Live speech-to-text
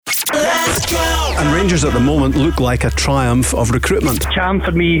And Rangers at the moment look like a triumph of recruitment. Cham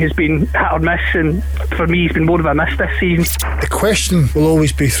for me has been hit or miss, and for me he's been more of a miss this season. The question will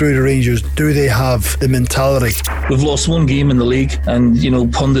always be through the Rangers, do they have the mentality? We've lost one game in the league, and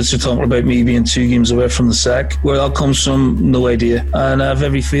pundits are talking about me being 2 games away from the sack. Where that comes from, no idea. And I have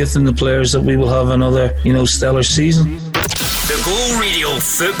every faith in the players that we will have another stellar season. The Go Radio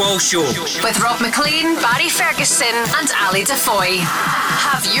Football Show with Rob Maclean, Barry Ferguson and Ali DeFoy.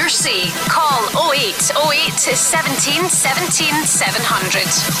 Have your say. Call 0808 17 17 700.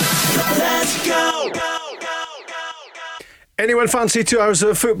 Let's go. Anyone fancy 2 hours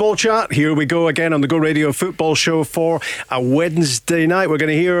of football chat? Here we go again on the Go Radio Football Show for a Wednesday night. We're going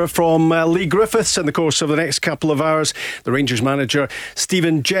to hear from Lee Griffiths in the course of the next couple of hours. The Rangers manager,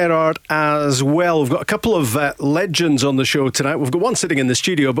 Steven Gerrard, as well. We've got a couple of legends on the show tonight. We've got one sitting in the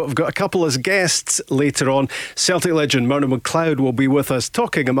studio, but we've got a couple as guests later on. Celtic legend Murdo McLeod will be with us,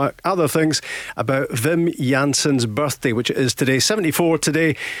 talking among other things about Wim Janssen's birthday, which is today, 74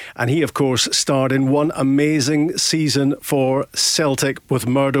 today. And he, of course, starred in one amazing season for Celtic with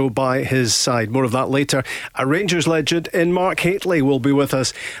Murdo by his side. More of that later. A Rangers legend in Mark Haitley will be with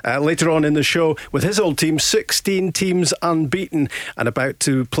us later on in the show with his old team, 16 teams unbeaten, and about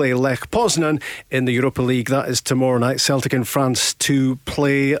to play Lech Poznan in the Europa League. That is tomorrow night. Celtic in France to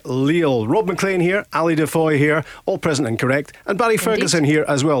play Lille. Rob Maclean here, Ali DeFoy here, all present and correct, and Barry Ferguson here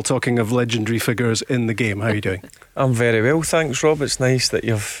as well, talking of legendary figures in the game. How are you doing? I'm very well, thanks, Rob. It's nice that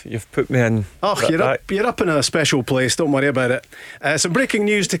you've put me in. Oh, you're up in a special place, don't worry about it. Some breaking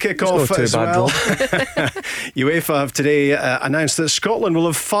news to kick off as well. UEFA have today announced that Scotland will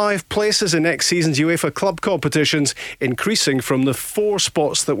have 5 places in next season's UEFA club competitions, increasing from the 4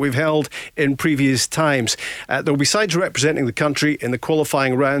 spots that we've held in previous times. There will be sides representing the country in the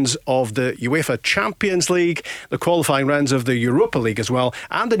qualifying rounds of the UEFA Champions League, the qualifying rounds of the Europa League as well,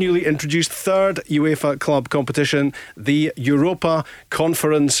 and the newly introduced 3rd UEFA club competition, the Europa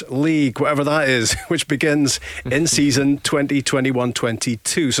Conference League, whatever that is, which begins in season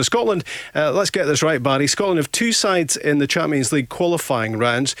 2021-22. So Scotland, let's get this right, Barry. Scotland have 2 sides in the Champions League qualifying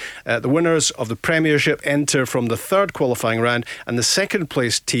rounds. The winners of the Premiership enter from the 3rd qualifying round, and the 2nd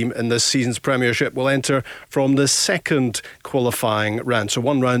placed team in this season's Premiership will enter from the 2nd qualifying round. So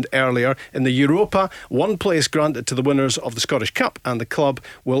 1 round earlier. In the Europa, 1 place granted to the winners of the Scottish Cup, and the club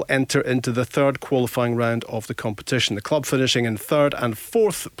will enter into the 3rd qualifying round of the competition. The club finishing in 3rd and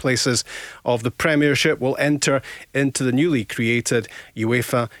 4th places of the Premiership will enter into the newly created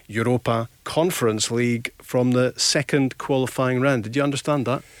UEFA Europa Conference League from the 2nd qualifying round. Did you understand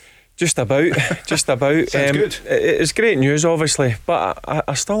that? Just about. Sounds good. It's great news, obviously, but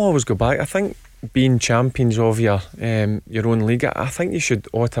I still always go back. I think being champions of your own league, I think you should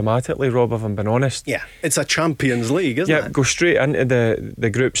automatically, Rob, if I'm being honest. Yeah, it's a Champions League, isn't it? Yeah, go straight into the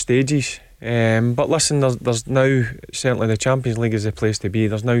group stages. But listen, there's now, certainly the Champions League is the place to be.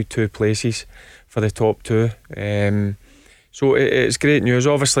 There's now 2 places for the top 2. So it's great news.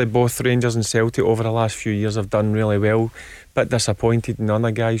 Obviously both Rangers and Celtic over the last few years have done really well. Bit disappointed in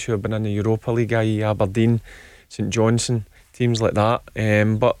other guys who have been in the Europa League, i.e. Aberdeen, St Johnstone, teams like that.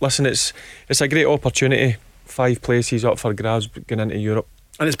 But listen, it's a great opportunity. 5 places up for grabs going into Europe.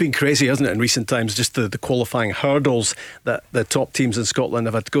 And it's been crazy, hasn't it, in recent times, just the qualifying hurdles that the top teams in Scotland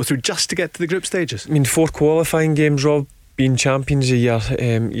have had to go through just to get to the group stages. I mean, 4 qualifying games, Rob, being champions of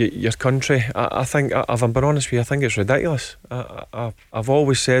your country. I think, if I'm being honest with you, I think it's ridiculous. I've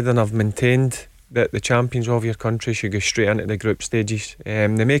always said, and I've maintained, that the champions of your country should go straight into the group stages. They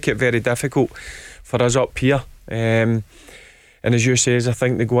make it very difficult for us up here. And as you say, I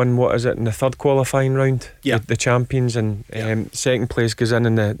think they go in, what is it, in the 3rd qualifying round? Yeah. The champions, and 2nd place goes in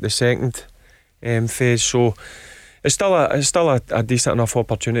the 2nd phase. So it's still a decent enough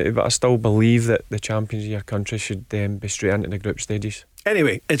opportunity, but I still believe that the champions of your country should be straight into the group stages.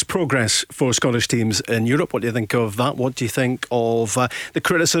 Anyway, it's progress for Scottish teams in Europe. What do you think of that? What do you think of the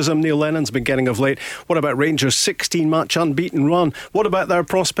criticism Neil Lennon's been getting of late? What about Rangers' 16-match unbeaten run? What about their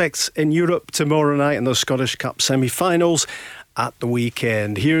prospects in Europe tomorrow night in those Scottish Cup semi-finals at the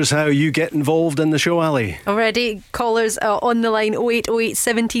weekend? Here's how you get involved in the show, Ali. Already, callers on the line 0808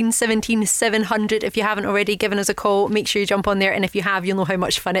 17 17 700. If you haven't already given us a call, make sure you jump on there, and if you have, you'll know how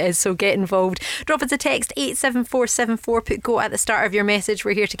much fun it is, so get involved. Drop us a text 87474, put go at the start of your message.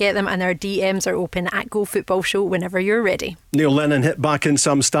 We're here to get them, and our DMs are open at Go Football Show whenever you're ready. Neil Lennon hit back in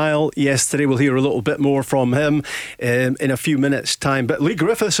some style yesterday. We'll hear a little bit more from him in a few minutes time, but Lee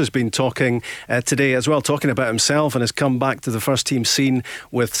Griffiths has been talking today as well, talking about himself and his comeback to the first team scene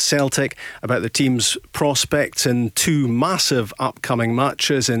with Celtic, about the team's prospects in two massive upcoming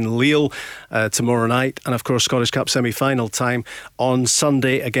matches in Lille tomorrow night, and of course Scottish Cup semi-final time on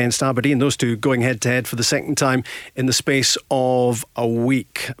Sunday against Aberdeen. Those two going head to head for the second time in the space of a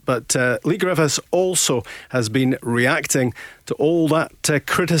week. But Lee Griffiths also has been reacting to all that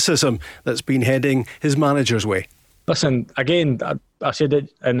criticism that's been heading his manager's way. Listen, again, I said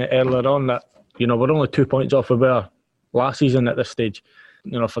it earlier on that, we're only 2 points off where we were last season at this stage.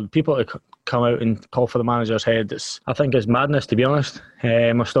 For the people to come out and call for the manager's head, I think it's madness, to be honest.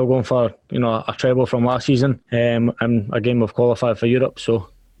 We're still going for, a treble from last season, and again, we've qualified for Europe. So,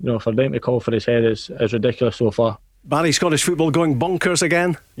 for them to call for his head is ridiculous so far. Barry, Scottish football going bonkers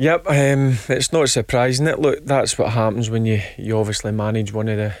again? Yep, it's not surprising it. Look, that's what happens when you obviously manage one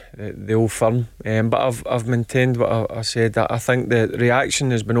of the old firm. But I've maintained what I said, that I think the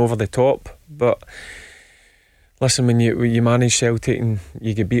reaction has been over the top. But listen, when you manage Celtic and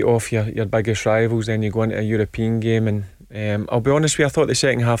you get beat off your biggest rivals, then you go into a European game, and I'll be honest with you, I thought the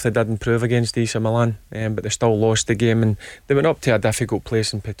second half they did improve against AC Milan, but they still lost the game, and they went up to a difficult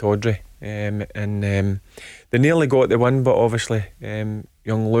place in Pittodrie, and they nearly got the win, but obviously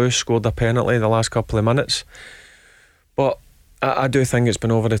young Lewis scored a penalty the last couple of minutes. But I do think it's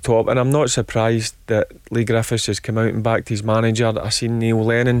been over the top, and I'm not surprised that Lee Griffiths has come out and backed his manager. I seen Neil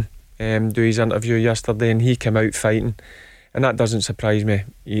Lennon do his interview yesterday, and he came out fighting, and that doesn't surprise me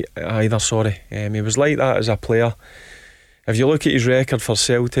either. He was like that as a player. If you look at his record for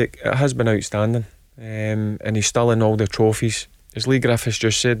Celtic, it has been outstanding, and he's still in all the trophies. As Lee Griffiths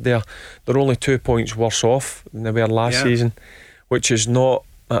just said there, they're only 2 points worse off than they were last season, which is not,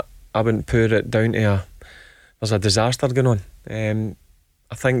 I wouldn't put it down to there's a disaster going on.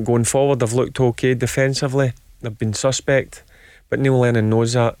 I think going forward they've looked okay defensively, they've been suspect, but Neil Lennon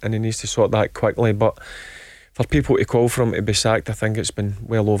knows that, and he needs to sort that quickly. But for people to call for him to be sacked, I think it's been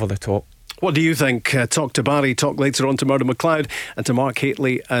well over the top. What do you think? Talk to Barry, talk later on to Murdo McLeod and to Mark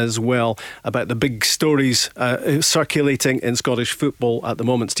Haitley as well about the big stories circulating in Scottish football at the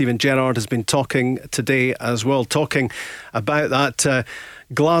moment. Stephen Gerrard has been talking today as well, talking about that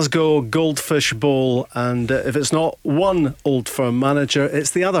Glasgow Goldfish Bowl, and if it's not one Old Firm manager, it's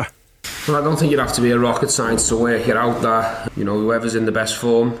the other. Well, I don't think you'd have to be a rocket scientist to work it out that, whoever's in the best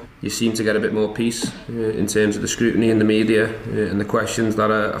form, you seem to get a bit more peace in terms of the scrutiny in the media and the questions that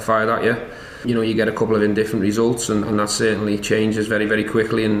are fired at you. You get a couple of indifferent results, and that certainly changes very, very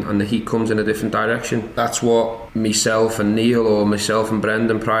quickly, and the heat comes in a different direction. That's what myself and Neil, or myself and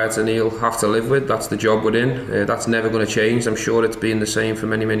Brendan prior to Neil, have to live with. That's the job we're in. That's never going to change. I'm sure it's been the same for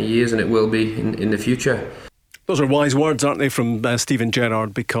many, many years, and it will be in the future. Those are wise words, aren't they, from Stephen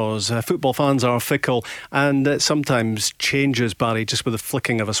Gerrard, because football fans are fickle, and it sometimes changes, Barry, just with the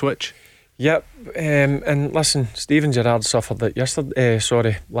flicking of a switch. Yep, and listen, Stephen Gerrard suffered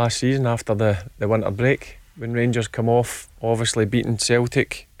it last season after the winter break, when Rangers come off, obviously beating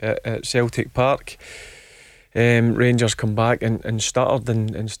Celtic at Celtic Park. Rangers come back and stuttered,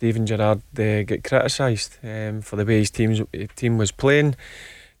 and Stephen Gerrard get criticised for the way his team was playing.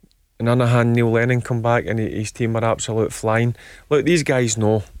 On the other hand, Neil Lennon come back and his team were absolute flying. Look, these guys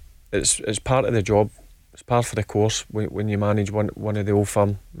know it's part of the job, it's part of the course when you manage one of the Old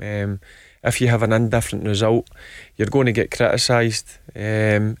Firm. If you have an indifferent result, you're going to get criticised.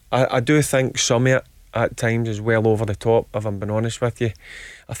 I do think some of it at times is well over the top, if I'm being honest with you.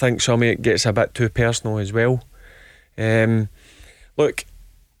 I think some of it gets a bit too personal as well. Look,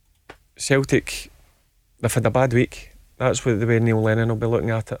 Celtic, they've had a bad week. That's the way Neil Lennon will be looking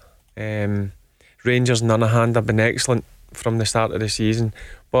at it. Rangers, on the other hand, have been excellent from the start of the season,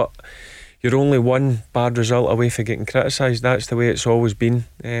 but you're only one bad result away from getting criticised. That's the way it's always been,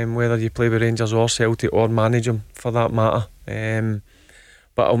 whether you play with Rangers or Celtic or manage them for that matter.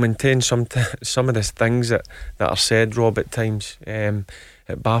 But I'll maintain some of the things that are said, Rob, at times. It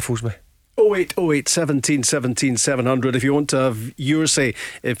baffles me. 0808 17 17 700 if you want to have your say,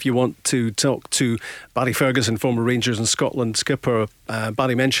 if you want to talk to Barry Ferguson, former Rangers and Scotland skipper.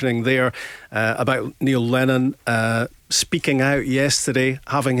 Barry mentioning there about Neil Lennon speaking out yesterday,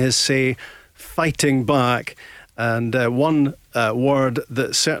 having his say, fighting back, and one word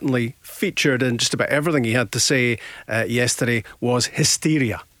that certainly featured in just about everything he had to say yesterday was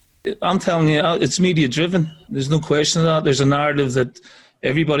hysteria. I'm telling you, it's media driven. There's no question of that. There's a narrative that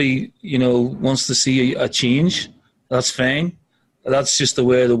everybody, wants to see a change. That's fine. That's just the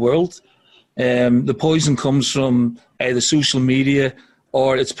way of the world. The poison comes from either social media,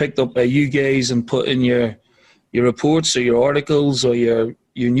 or it's picked up by you guys and put in your reports or your articles or your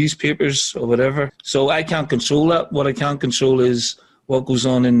newspapers or whatever. So I can't control that. What I can control is what goes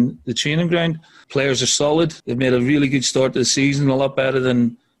on in the training ground. Players are solid. They've made a really good start to the season, a lot better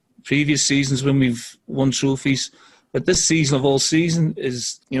than previous seasons when we've won trophies. But this season of all season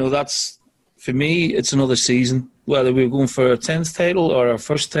is, that's, for me, it's another season. Whether we're going for a 10th title or our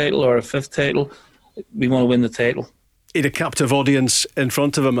first title or a 5th title, we want to win the title. He had a captive audience in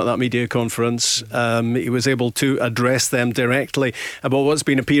front of him at that media conference. He was able to address them directly about what's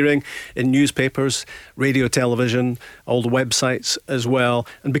been appearing in newspapers, radio, television, all the websites as well.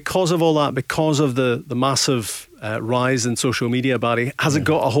 And because of all that, because of the massive rise in social media, Barry, has it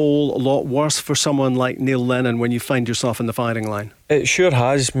got a whole lot worse for someone like Neil Lennon when you find yourself in the firing line? It sure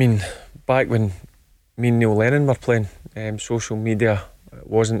has. I mean, back when me and Neil Lennon were playing, social media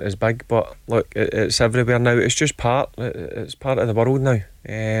wasn't as big, but look, it's everywhere now. It's just it's part of the world now,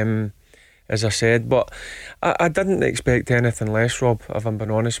 as I said. But I didn't expect anything less, Rob, if I'm being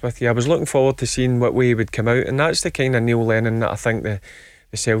honest with you. I was looking forward to seeing what way he would come out, and that's the kind of Neil Lennon that I think the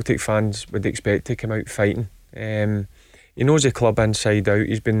Celtic fans would expect to come out fighting. He knows the club inside out.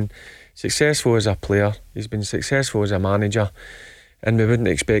 He's been successful as a player, he's been successful as a manager, and we wouldn't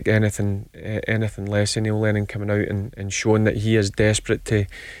expect anything less than Neil Lennon coming out and showing that he is desperate to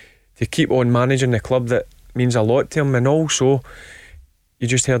keep on managing the club that means a lot to him. And also, you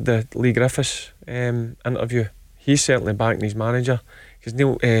just heard the Lee Griffiths interview. He's certainly backing his manager, because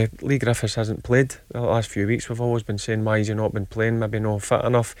Lee Griffiths hasn't played the last few weeks. We've always been saying, why has he not been playing? Maybe not fit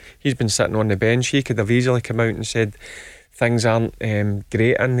enough. He's been sitting on the bench. He could have easily come out and said things aren't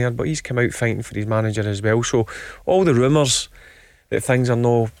great in there, but he's come out fighting for his manager as well. So all the rumours that things are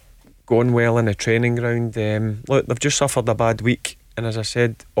not going well in the training ground, look, they've just suffered a bad week, and as I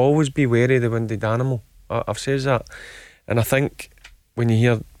said, always be wary of the wounded animal. I've said that, and I think when you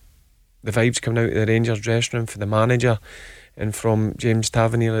hear the vibes coming out of the Rangers dressing room for the manager and from James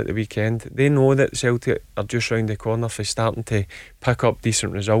Tavernier at the weekend, they know that Celtic are just round the corner for starting to pick up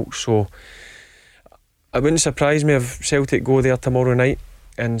decent results. So it wouldn't surprise me if Celtic go there tomorrow night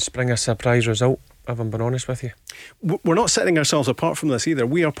and spring a surprise result, if I'm being honest with you. We're not setting ourselves apart from this either.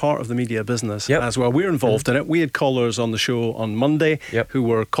 We are part of the media business as well. We're involved in it. We had callers on the show on Monday who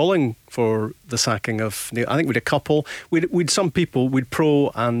were calling for the sacking of Neil. I think we'd a couple. We'd some people, we'd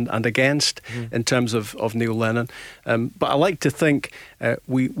pro and against in terms of Neil Lennon. But I like to think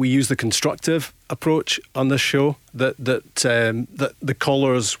we use the constructive approach on this show, that the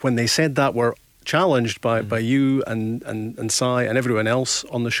callers, when they said that, were challenged by you and Si and everyone else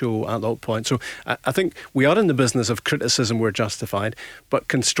on the show at that point. So I think we are in the business of criticism where justified, but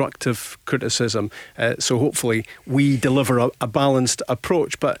constructive criticism. So hopefully we deliver a balanced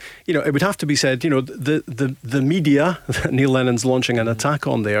approach. But it would have to be said, the media that Neil Lennon's launching an attack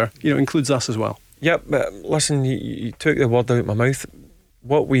on there, includes us as well. Yep, but listen, you took the word out of my mouth.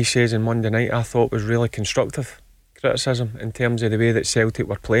 What we says on Monday night, I thought was really constructive criticism in terms of the way that Celtic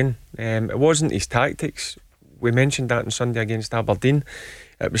were playing. It wasn't his tactics. We mentioned that on Sunday against Aberdeen.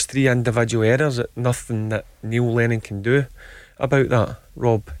 It was 3 individual errors. Nothing that Neil Lennon can do about that,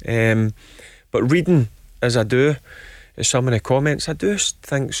 Rob. But reading as I do some of the comments, I do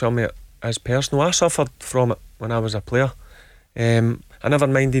think some of it is personal. I suffered from it when I was a player. I never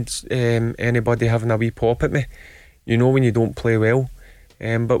minded anybody having a wee pop at me, when you don't play well.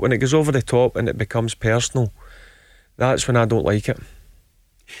 But when it goes over the top and it becomes personal, that's when I don't like it.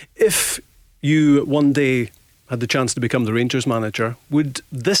 If you one day had the chance to become the Rangers manager, would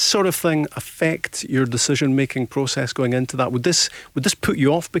this sort of thing affect your decision-making process going into that? Would this put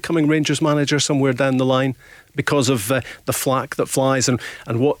you off becoming Rangers manager somewhere down the line because of the flack that flies and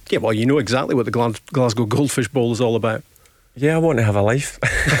what? Yeah, well, you know exactly what the Glasgow Goldfish Bowl is all about. Yeah, I want to have a life.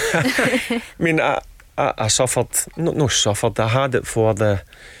 I mean, I suffered. No, suffered. I had it for the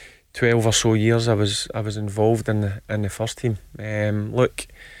 12 or so years I was involved in the first team. Look,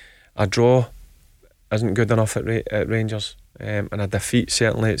 a draw isn't good enough at Rangers, and a defeat,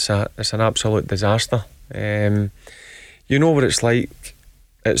 certainly it's an absolute disaster. You know what it's like.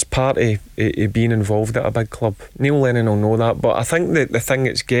 It's part of being involved at a big club. Neil Lennon will know that, but I think that the thing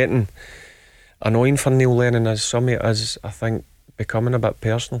that's getting annoying for Neil Lennon is some of it is, I think, becoming a bit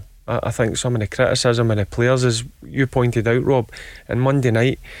personal. I think some of the criticism of the players, as you pointed out, Rob, and Monday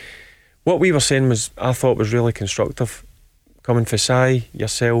night, what we were saying I thought was really constructive, coming from Si,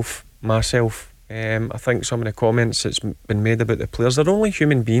 yourself, myself. I think some of the comments that's been made about the players, they're only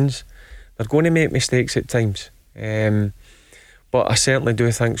human beings. They're going to make mistakes at times. But I certainly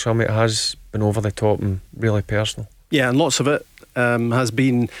do think some of it has been over the top and really personal. Yeah, and lots of it has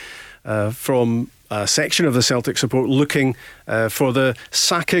been from a section of the Celtic support looking for the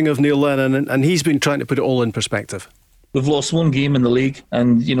sacking of Neil Lennon, and he's been trying to put it all in perspective. We've lost one game in the league,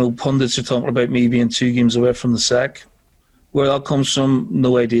 and pundits are talking about me being 2 games away from the sack. Where that comes from,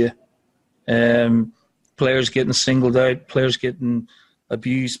 no idea. Players getting singled out, players getting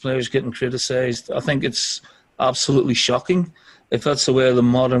abused, players getting criticised. I think it's absolutely shocking. If that's the way of the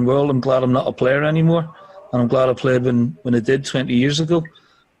modern world, I'm glad I'm not a player anymore, and I'm glad I played when I did 20 years ago.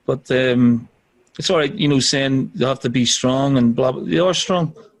 But it's all right, saying you have to be strong and blah, blah. They are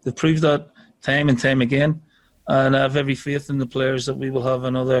strong. They've proved that time and time again. And I have every faith in the players that we will have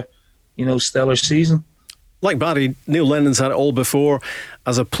another, stellar season. Like Barry, Neil Lennon's had it all before,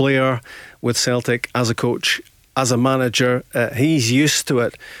 as a player with Celtic, as a coach, as a manager. He's used to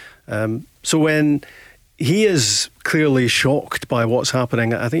it. So when he is clearly shocked by what's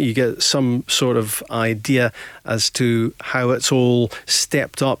happening, I think you get some sort of idea as to how it's all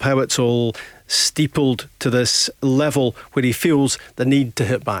stepped up, how it's all steepled to this level where he feels the need to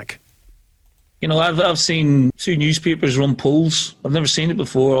hit back. I've seen 2 newspapers run polls. I've never seen it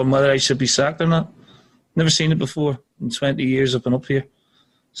before on whether I should be sacked or not. Never seen it before in 20 years I've been up here.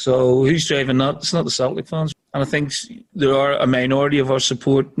 So who's driving that? It's not the Celtic fans. And I think there are a minority of our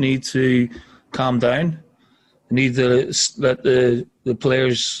support need to calm down. Need to let the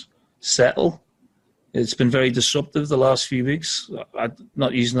players settle. It's been very disruptive the last few weeks. I'm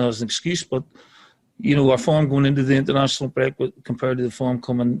not using that as an excuse, but our form going into the international break compared to the form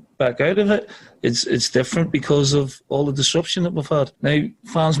coming back out of it, it's different because of all the disruption that we've had. Now,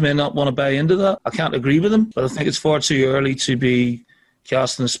 fans may not want to buy into that. I can't agree with them, but I think it's far too early to be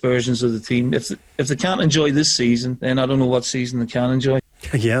casting aspersions of the team. If they can't enjoy this season, then I don't know what season they can enjoy.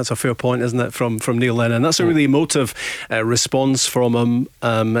 Yeah, that's a fair point, isn't it, from Neil Lennon? That's a really emotive response from him.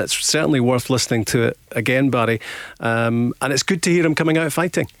 It's certainly worth listening to it again, Barry. And it's good to hear him coming out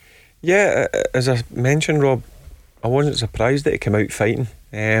fighting. Yeah, as I mentioned, Rob, I wasn't surprised that he came out fighting,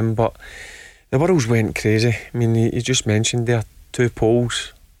 but the world's went crazy. I mean, you just mentioned there 2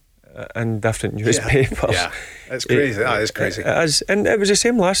 polls in different newspapers. Yeah, it's crazy. That is crazy. It is, and it was the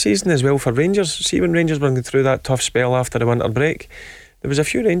same last season as well for Rangers. See, when Rangers were going through that tough spell after the winter break, there was a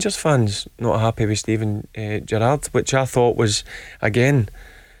few Rangers fans not happy with Steven Gerrard, which I thought was, again,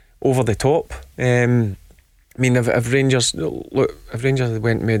 over the top. I mean, if Rangers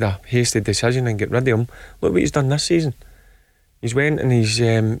went and made a hasty decision and get rid of him, look what he's done this season. He's went and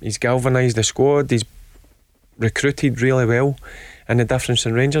he's galvanised the squad. He's recruited really well, and the difference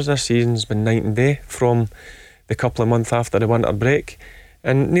in Rangers this season has been night and day from the couple of months after the winter break.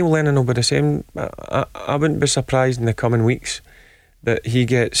 And Neil Lennon will be the same. I wouldn't be surprised in the coming weeks that he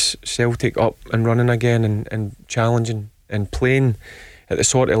gets Celtic up and running again and challenging and playing at the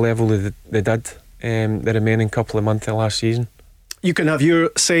sort of level they did the remaining couple of months of last season. You can have your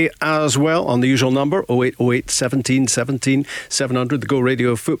say as well on the usual number 0808 17 17 700, the Go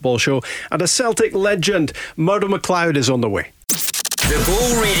Radio Football Show. And a Celtic legend, Murdo McLeod, is on the way. The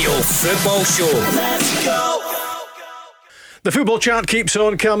Go Radio Football Show. Let's go! The football chat keeps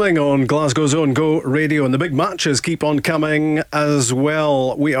on coming on Glasgow's own Go Radio, and the big matches keep on coming as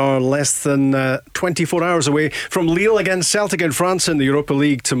well. We are less than 24 hours away from Lille against Celtic in France in the Europa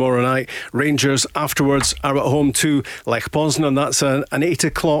League tomorrow night. Rangers afterwards are at home to Lech Poznan. That's an 8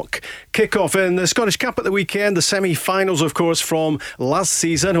 o'clock kick-off. In the Scottish Cup at the weekend, the semi-finals, of course, from last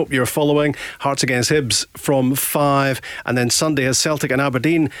season. Hope you're following. Hearts against Hibs from 5, and then Sunday has Celtic and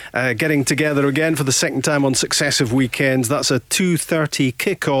Aberdeen getting together again for the second time on successive weekends. That's a 2:30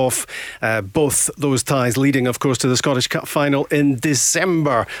 kick-off. Both those ties leading, of course, to the Scottish Cup final in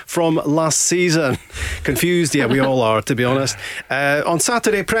December from last season. Confused? Yeah, we all are, to be honest. On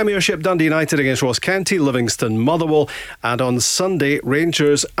Saturday, Premiership, Dundee United against Ross County, Livingston, Motherwell, and on Sunday,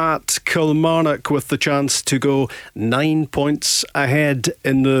 Rangers at Kilmarnock, with the chance to go 9 points ahead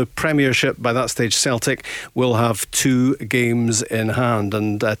in the Premiership. By that stage, Celtic will have 2 games in hand.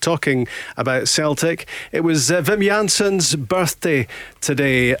 And talking about Celtic, it was Wim Janssen's birthday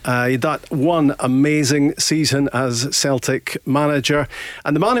today. That one amazing season as Celtic manager,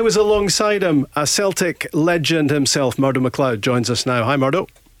 and the man who was alongside him, a Celtic legend himself, Murdo McLeod, joins us now. Hi, Murdo.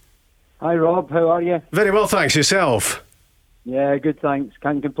 Hi, Rob. How are you? Very well, thanks. Yourself? Yeah, good, thanks.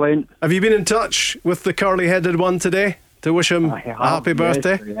 Can't complain. Have you been in touch with the curly-headed one today to wish him a happy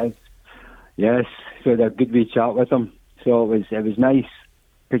birthday? Yes. So had a good wee chat with him. So it was nice,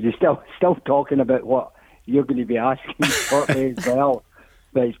 because he's still talking about what you're going to be asking shortly as well.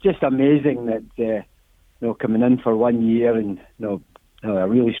 But it's just amazing that coming in for 1 year and a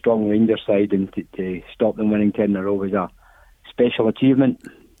really strong Rangers side, and to stop them winning 10 in a row was a special achievement.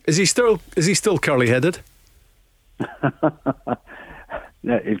 Is he still curly-headed?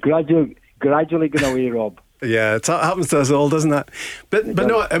 It's gradually going away, Rob. Yeah, it happens to us all, doesn't it? But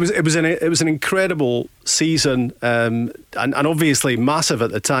no, it was an incredible season, and obviously massive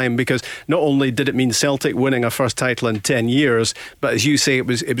at the time, because not only did it mean Celtic winning a first title in 10 years, but as you say, it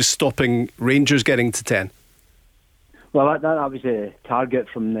was stopping Rangers getting to 10. Well, that was a target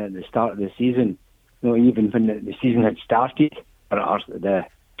from the start of the season. Even when the season had started, or the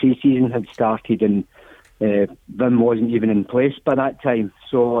pre-season had started, and Vim wasn't even in place by that time.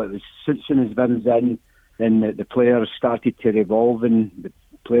 So it was as soon as Vim's in, then the players started to revolve, and the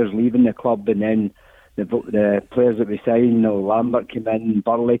players leaving the club, and then the players that we signed, Lambert came in,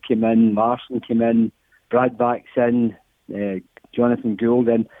 Burley came in, Larson came in, Bradback's in, Jonathan Gould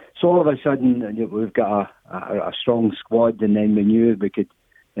in. So all of a sudden we've got a strong squad, and then we knew we could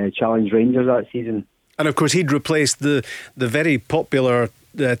challenge Rangers that season. And of course he'd replaced the very popular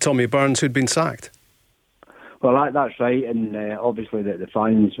Tommy Burns, who'd been sacked. Well, that's right, and obviously the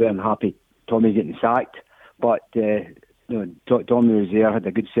fans weren't happy Tommy getting sacked, but Tommy was there, had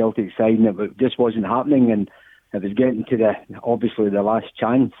a good Celtic side, and it just wasn't happening, and it was getting to the last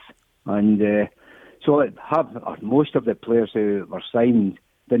chance, and so most of the players who were signed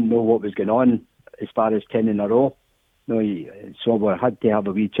didn't know what was going on as far as 10 in a row. So we had to have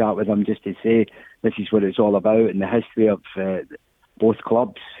a wee chat with them just to say this is what it's all about and the history of both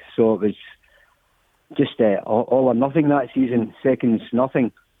clubs. So it was just all or nothing that season, seconds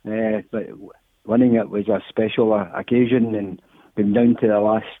nothing. But winning it was a special occasion, and been down to the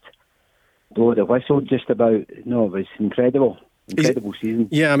last blow of the whistle just about. No, it was incredible season.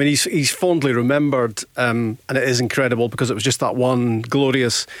 Yeah, I mean he's fondly remembered, and it is incredible because it was just that one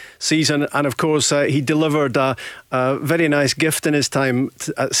glorious season. And of course he delivered a very nice gift in his time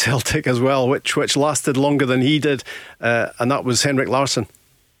at Celtic as well, which lasted longer than he did, and that was Henrik Larsson.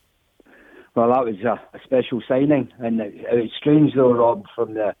 Well, that was a special signing, and it was strange though, Rob,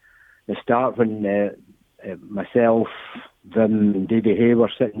 from the start when myself, Vim and Davy Hay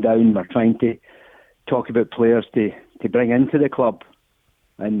were sitting down, we're trying to talk about players to bring into the club,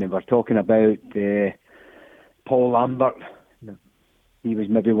 and they were talking about Paul Lambert. He was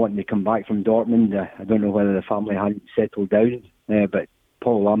maybe wanting to come back from Dortmund. I don't know whether the family hadn't settled down, but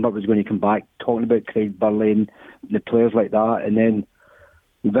Paul Lambert was going to come back, talking about Craig Burley and the players like that, and then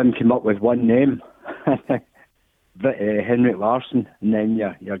Vim came up with one name, Henrik Larsson, and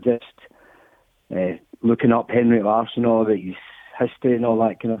then you're just looking up Henrik Larsson, all about his history and all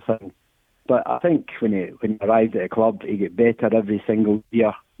that kind of thing. But I think when he arrived at the club, he got better every single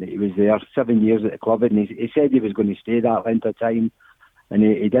year that he was there. 7 years at the club, and he said he was going to stay that length of time, and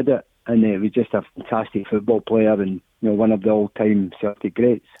he did it. And he was just a fantastic football player, and one of the all-time Celtic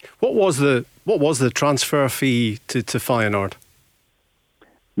greats. What was the transfer fee to Feyenoord?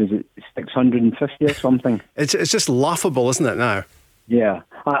 Was it 650 or something? It's just laughable, isn't it now? Yeah.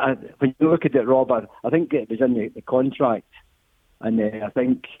 When you look at it, Rob, I think it was in the contract, and I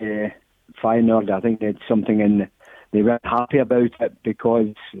think Feyenoord, I think they had something in. They weren't happy about it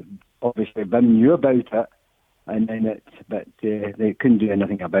because obviously Vim knew about it, and then but they couldn't do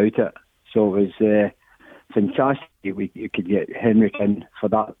anything about it. So it was fantastic. You could get Henrik in for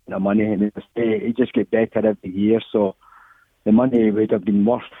that kind of money, and he just get better every year. So the money would have been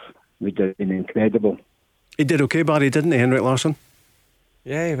incredible. He did okay, Barry, didn't he, Henrik Larsson?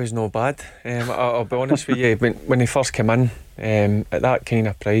 Yeah, he was no bad. I'll be honest with you, when he first came in, at that kind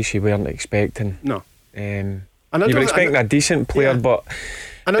of price, you weren't expecting. No. You were expecting a decent player, but.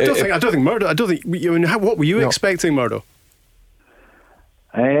 And I don't think Murdo. What were you expecting, Murdo?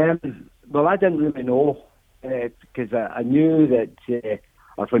 Well, I didn't really know because I knew that.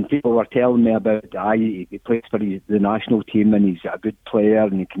 Or when people were telling me about he plays for the national team and he's a good player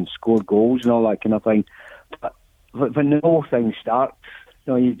and he can score goals and all that kind of thing. But when the whole thing starts,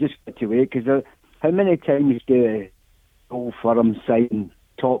 you just get to wait, because how many times do Old Firm sign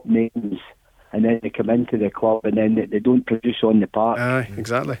top names and then they come into the club and then they don't produce on the park?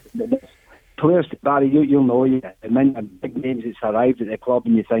 Exactly. Players, Barry, you'll know, the many big names that's arrived at the club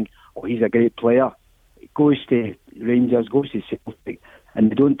and you think, oh, he's a great player. It goes to Rangers, goes to Celtic,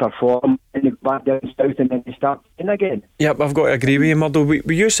 and they don't perform, and they go back down south and then they start playing again. Yep, I've got to agree with you, Murdo.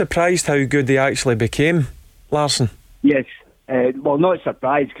 Were you surprised how good they actually became, Larsson? Yes. Well, not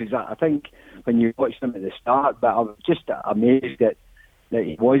surprised, because I think when you watched them at the start, but I was just amazed that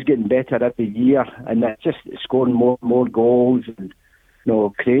he was getting better every year, and that just scoring more goals and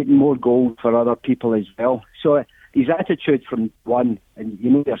creating more goals for other people as well. So his attitude from one, and you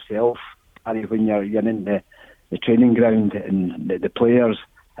know yourself, Harry, when you're in the training ground and the players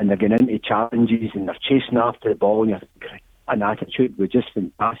and they're getting into challenges and they're chasing after the ball, and an attitude was just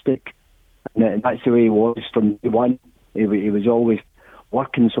fantastic, and that's the way he was from day one. He was always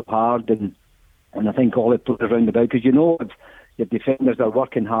working so hard, and And I think all the players round about, because if your defenders are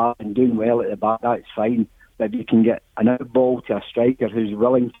working hard and doing well at the back, that's fine. But if you can get an out ball to a striker who's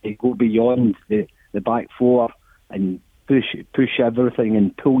willing to go beyond the back four and push everything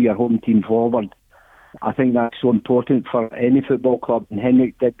and pull your home team forward, I think that's so important for any football club. And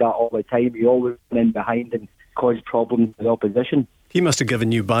Henrik did that all the time. He always went in behind and caused problems with the opposition. He must have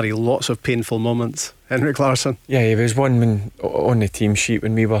given you, Barry, lots of painful moments, Henrik Larsson. Yeah, he was one when on the team sheet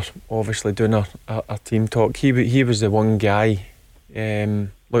when we were obviously doing our team talk. He was the one guy.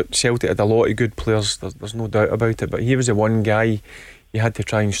 Look, Celtic had a lot of good players. There's no doubt about it, but he was the one guy you had to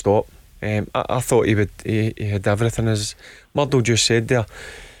try and stop. I thought he had everything, as Murdo just said there.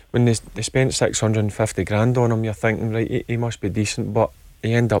 When they spent 650 grand on him, you're thinking, right, he must be decent, but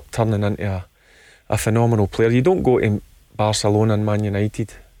he ended up turning into a phenomenal player. You don't go to Barcelona and Man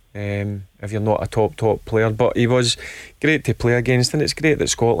United if you're not a top player, but he was great to play against, and it's great that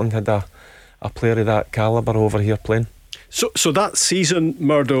Scotland had a player of that calibre over here playing. So that season,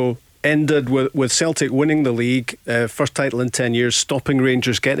 Murdo, ended with Celtic winning the league, first title in 10 years, stopping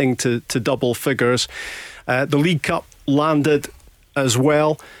Rangers getting to double figures. The League Cup landed as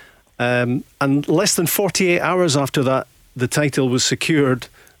well, and less than 48 hours after that the title was secured,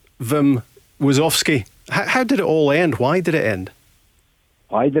 Wim Wazowski. How did it all end? Why did it end?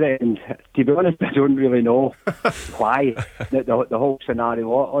 Why did it end? To be honest, I don't really know why. The whole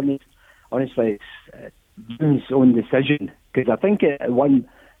scenario. Honestly, it's Wim's own decision, because I think it was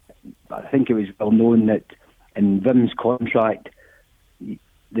well known that in Wim's contract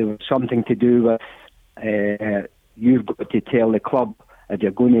there was something to do with you've got to tell the club if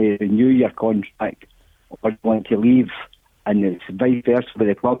you're going to renew your contract or want to leave, and it's vice versa for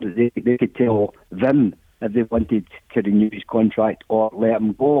the club, that they could tell Wim if they wanted to renew his contract or let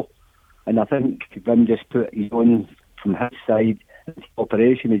him go. And I think Wim just put his own from his side into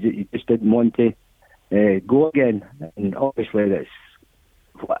operation. He just didn't want to go again, and obviously that's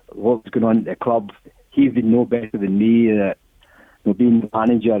what was going on at the club. He would know better than me that being the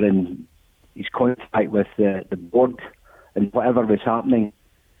manager and his contact with the board and whatever was happening,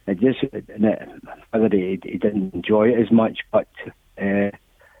 whether he didn't enjoy it as much, but his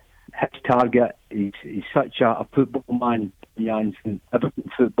target, he's such a football man, Janssen, everything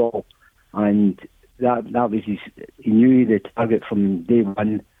football, and that was he knew the target from day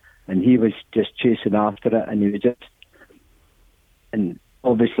one, and he was just chasing after it, and he was just, and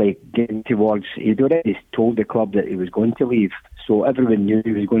obviously getting towards, he'd already told the club that he was going to leave, so everyone knew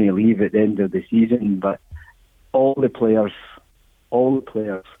he was going to leave at the end of the season, but all the players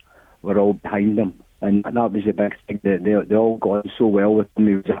were all behind him, and that was the big thing, that they all got on so well with him.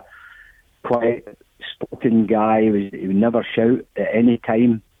 He was a quiet, spoken guy. He would never shout at any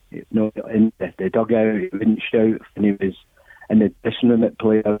time. In the dugout, he wouldn't shout. When he was in the dressing room at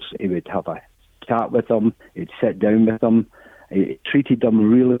players, he would have a chat with them. He'd sit down with them. He treated them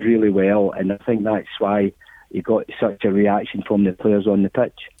really, really well, and I think that's why he got such a reaction from the players on the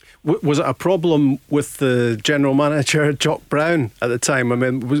pitch. Was it a problem with the general manager, Jock Brown, at the time? I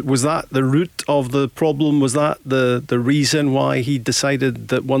mean, was that the root of the problem? Was that the reason why he decided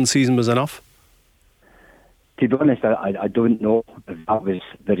that one season was enough? To be honest, I don't know if that was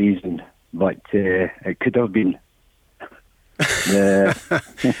the reason, but it could have been.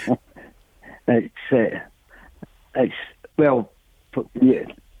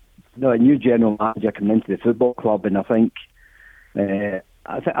 A new general manager coming into the football club, and I think at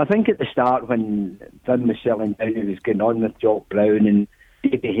the start when Vin was settling down, he was going on with Jock Brown, and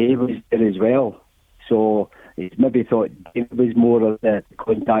Davy Hay was there as well. So he maybe thought Davy was more of the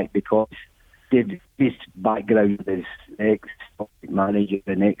contact, because Davy's background is ex-Celtic manager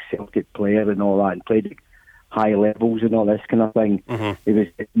and ex-Celtic player and all that, and played at high levels and all this kind of thing. Mm-hmm. It was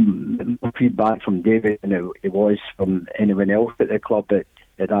more feedback from Davy than it was from anyone else at the club at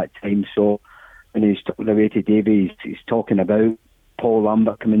that time. So when he's talking away to Davy, he's talking about Paul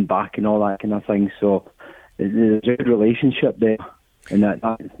Lambert coming back and all that kind of thing. So there's a good relationship there, and that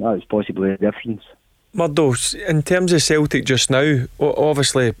was possibly the difference. Murdo, in terms of Celtic just now,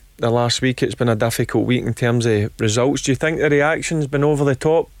 obviously the last week it's been a difficult week in terms of results. Do you think the reaction's been over the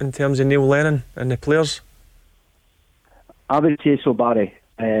top in terms of Neil Lennon and the players? I would say so, Barry,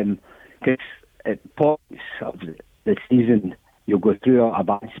 because at points of the season you'll go through a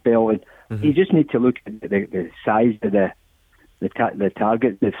bad spell, and you just need to look at the size of the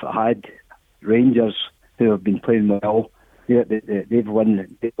target they've had. Rangers, who have been playing well, they've won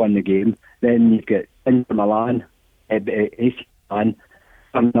the game. Then you've got Inter Milan, AC Milan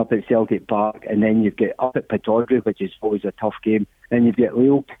coming up at Celtic Park, and then you've got up at Pittodrie, which is always a tough game. Then you've got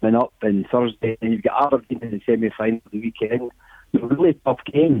Lille coming up on Thursday, and you've got Aberdeen in the semi-final of the weekend. They're really tough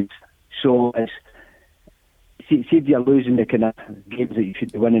games. So it's see if you're losing the kind of games that you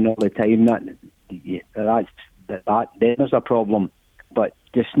should be winning all the time. Then there's a problem. But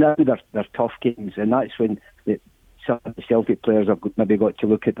just now they're tough games, and that's when some of the Celtic players have maybe got to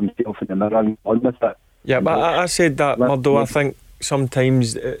look at themselves in the mirror and on with it. Yeah, but I said that, Murdo. I think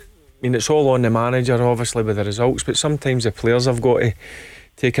sometimes, it's all on the manager, obviously, with the results, but sometimes the players have got to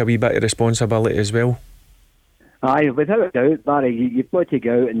take a wee bit of responsibility as well. Aye, without a doubt, Barry, you've got to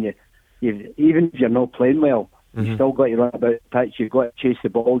go out and even if you're not playing well, you've still got to run about the pitch, you've got to chase the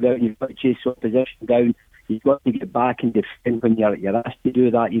ball down, you've got to chase the opposition down, you've got to get back and defend when you're asked to do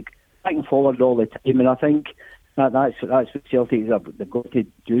that. You're back and forward all the time, and I think that's what Celtic they've got to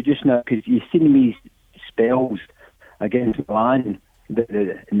do just now, because you've seen these spells against Milan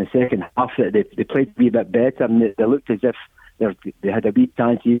in the second half that they played a wee bit better, and they looked as if they had a wee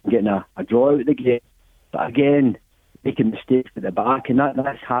chance of even getting a draw out of the game. But again, making mistakes at the back, and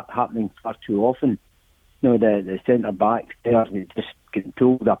that's happening far too often. The centre backs there, they just getting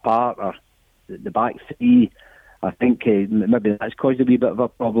pulled apart, or the back three. I think maybe that's caused a wee bit of a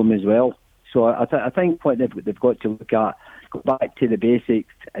problem as well. So I think what they've got to look at, go back to the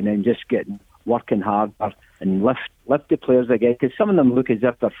basics, and then just working harder and lift the players again, because some of them look as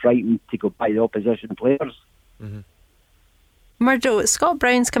if they're frightened to go by the opposition players. Murdo, Scott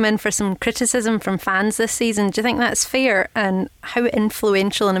Brown's come in for some criticism from fans this season. Do you think that's fair? And how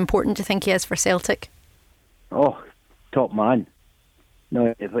influential and important do you think he is for Celtic? Oh, top man.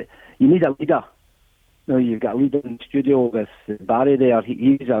 No, you need a leader. No, you've got a leader in the studio with Barry there.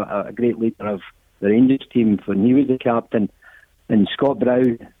 He's a great leader of the Rangers team when he was the captain. And Scott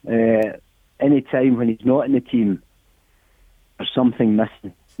Brown, any time when he's not in the team, there's something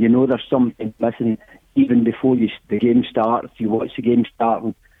missing. There's something missing. Even before the game starts, you watch the game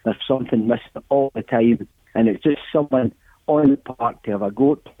starting, there's something missing all the time. And it's just someone on the park to have a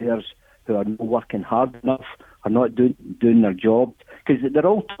go at players who are not working hard enough, are not doing their job. Because they're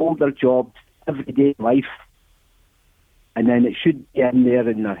all told their jobs every day in life. And then it should be in there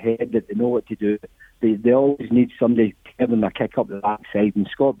in their head that they know what to do. They always need somebody to give them a kick up the backside. And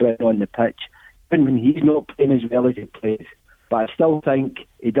Scott Brown on the pitch, even when he's not playing as well as he plays. But I still think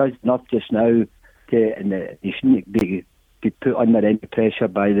he does enough just now and he shouldn't be put under any pressure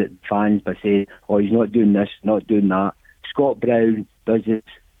by the fans by saying, oh, he's not doing this, not doing that. Scott Brown does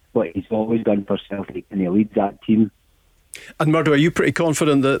what he's always done for Celtic, and he leads that team. And Murdo, are you pretty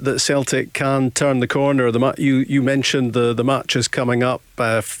confident that Celtic can turn the corner? You mentioned the matches coming up,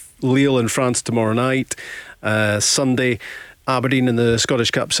 Lille in France tomorrow night, Sunday Aberdeen in the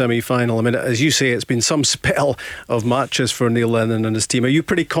Scottish Cup semi-final. As you say, it's been some spell of matches for Neil Lennon and his team. Are you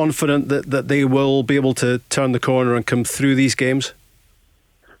pretty confident that they will be able to turn the corner and come through these games?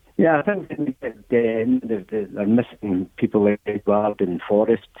 Yeah, I think they're missing people like Edward and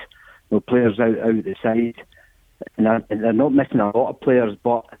Forrest, players out the side. And they're not missing a lot of players,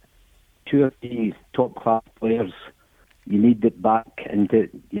 but two of these top-class players, you need it back into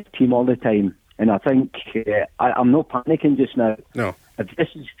your team all the time. And I think I'm not panicking just now. No. If this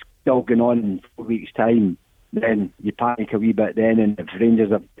is still going on in 4 weeks' time, then you panic a wee bit then, and if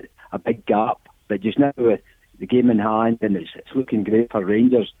Rangers have a big gap. But just now with the game in hand, and it's looking great for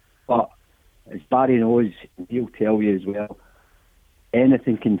Rangers. But as Barry knows, he'll tell you as well,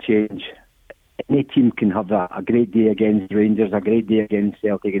 anything can change. Any team can have a great day against Rangers, a great day against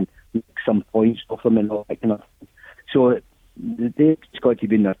Celtic, and make some points off them and all that kind of thing. So they've just got to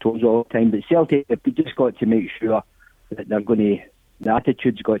be on their toes all the time. But Celtic, they've just got to make sure that the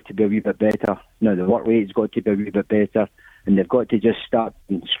attitude's got to be a wee bit better. The work rate's got to be a wee bit better, and they've got to just start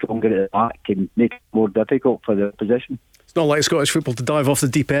being stronger at the back and make it more difficult for the opposition. It's not like Scottish football to dive off the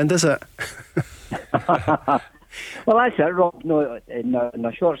deep end, is it? Well, that's it, Rob. In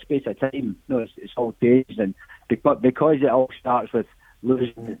a short space of time, it's all changed, and because it all starts with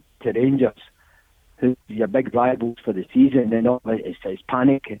losing to Rangers, who's your big rivals for the season, and it's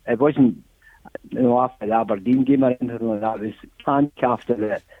panic. It wasn't, after the Aberdeen game or anything like that. It was panic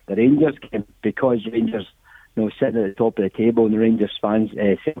after the Rangers game, because Rangers, sitting at the top of the table, and the Rangers fans,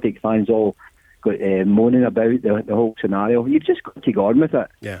 Celtic fans, all got moaning about the whole scenario. You've just got to go on with it.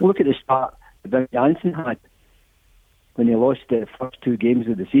 Yeah. Look at the start that Vinnie Janssen had when he lost the first two games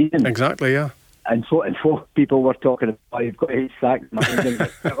of the season. Exactly, yeah. And four people were talking about, you've got to sack the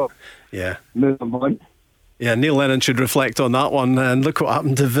manager. Yeah. Move them on. Yeah, Neil Lennon should reflect on that one. And look what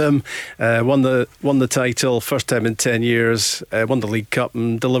happened to Vim. Won the title, first time in 10 years. Won the League Cup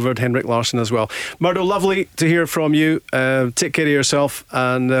and delivered Henrik Larsson as well. Murdo, lovely to hear from you. Take care of yourself,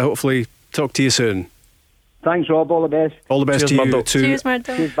 and hopefully talk to you soon. Thanks, Rob. All the best. All the best. Cheers, to you Murdo. too. Cheers,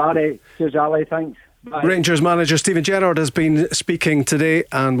 Murdo. Cheers, Barry. Cheers, Ali. Thanks. Bye. Rangers manager Steven Gerrard has been speaking today,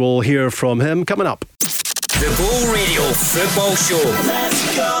 and we'll hear from him coming up. The Go Radio Football Show.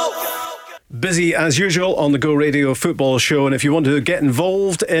 Let's go. Busy as usual on the Go Radio Football Show, and if you want to get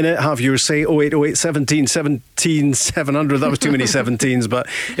involved in it, have your say. 0808 17 17 700. That was too many 17s, but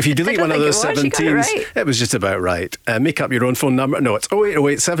if you delete one of those 17s, it was just about right. Make up your own phone number. No, it's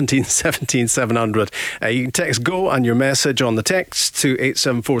 0808 17 17 700. You can text Go and your message on the text to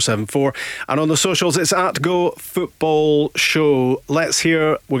 87474, and on the socials it's at Go Football Show. We're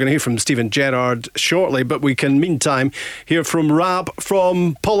going to hear from Steven Gerrard shortly, but we can meantime hear from Rab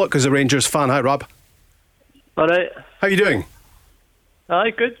from Pollock, as a Rangers fan. Hi, Rob. All right. How you doing?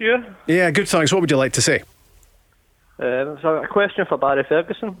 Aye, good, you? Yeah, good, thanks. What would you like to say? So a question for Barry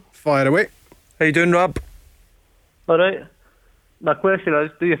Ferguson. Fire away. How you doing, Rob? All right. My question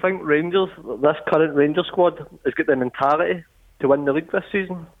is, do you think Rangers, this current Rangers squad, has got the mentality to win the league this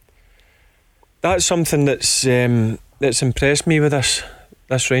season? That's something that's impressed me with this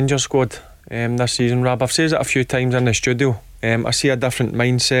Rangers squad this season, Rob. I've said it a few times in the studio. I see a different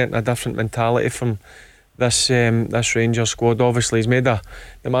mindset and a different mentality from this Rangers squad. Obviously, the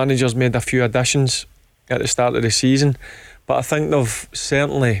manager's made a few additions at the start of the season, but I think they've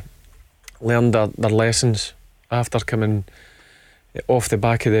certainly learned their lessons after coming off the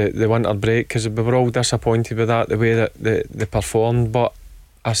back of the winter break, because we were all disappointed with the way that they performed. But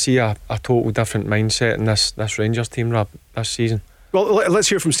I see a total different mindset in this Rangers team, Rob, this season. Well, let's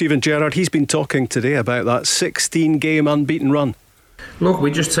hear from Steven Gerrard. He's been talking today about that 16-game unbeaten run. Look,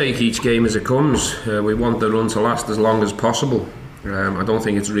 we just take each game as it comes. We want the run to last as long as possible. I don't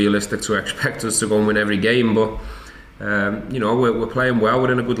think it's realistic to expect us to go and win every game, but we're playing well.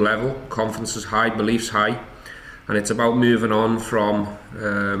 We're in a good level. Confidence is high, beliefs high, and it's about moving on from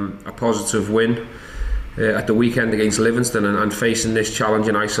a positive win at the weekend against Livingston and facing this challenge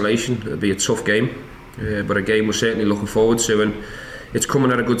in isolation. It'll be a tough game. But a game we're certainly looking forward to, and it's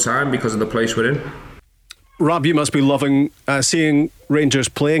coming at a good time because of the place we're in. Rob, you must be loving seeing Rangers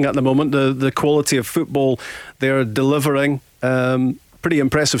playing at the moment. The quality of football they're delivering, pretty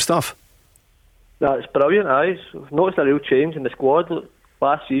impressive stuff. That's brilliant. I've noticed a real change in the squad.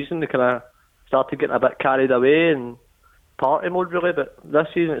 Last season they kind of started getting a bit carried away and party mode really, but this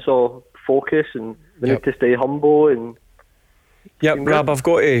season it's all focus and we need to stay humble and. Yep, Rob, I've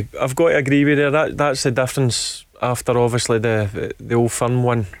got to agree with you. That's the difference after obviously the Old Firm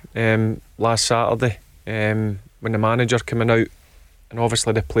one last Saturday, when the manager coming out and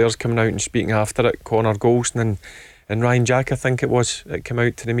obviously the players coming out and speaking after it. Connor Golston and Ryan Jack, I think it was, that came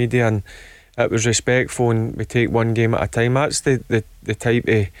out to the media, and it was respectful and we take one game at a time. That's the type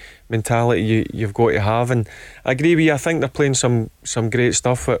of mentality you've got to have, and I agree with you. I think they're playing some great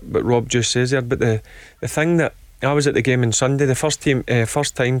stuff, what Rob just says there, but the thing that I was at the game on Sunday, the first time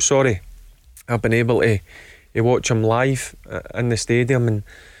I've been able to watch them live in the stadium, and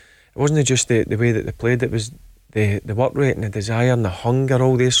it wasn't just the way that they played, it was the work rate and the desire and the hunger,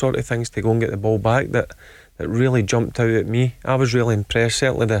 all these sort of things to go and get the ball back that really jumped out at me. I was really impressed.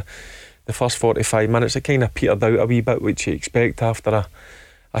 Certainly the first 45 minutes, it kind of petered out a wee bit, which you expect after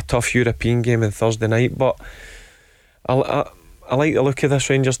a tough European game on Thursday night, but I like the look of this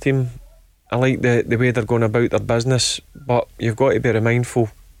Rangers team. I like the way they're going about their business, but you've got to be mindful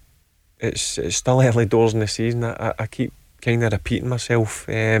it's still early doors in the season. I keep kind of repeating myself,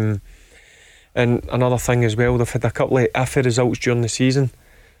 and another thing as well, they've had a couple of iffy results during the season.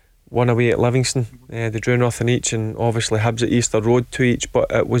 One away at Livingston, they drew nothing each, and obviously Hibs at Easter Road 2 each,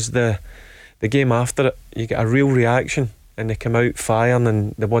 but it was the game after it, you get a real reaction and they come out firing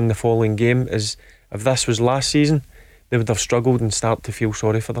and they won the following game. If this was last season, they would have struggled and start to feel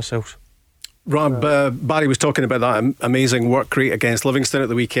sorry for themselves. Rob, Barry was talking about that amazing work rate against Livingston at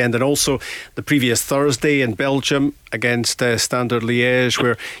the weekend, and also the previous Thursday in Belgium against Standard Liège,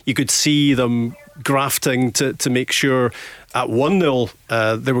 where you could see them grafting to make sure at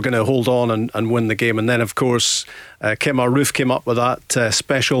 1-0 they were going to hold on and win the game. And then of course Kemar Roof came up with that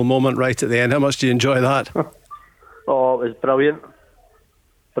special moment right at the end. How much do you enjoy that? Oh, it was brilliant.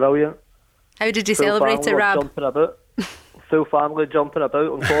 How did you celebrate it, Rob? Jumping about. Full family jumping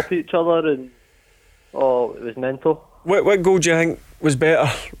about on top of each other, and it was mental. What goal do you think was better,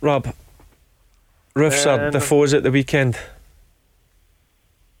 Rob? Roofs or Defoe's at the weekend?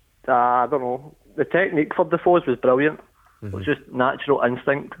 I don't know. The technique for Defoe's was brilliant. It was just natural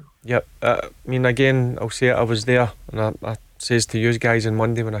instinct. Yep. I mean, again, I'll say it, I was there, and I says to you guys on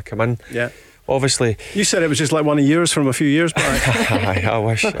Monday when I come in. Yeah. Obviously, you said it was just like one of yours from a few years back. I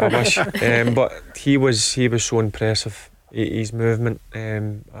wish. But he was so impressive. His movement.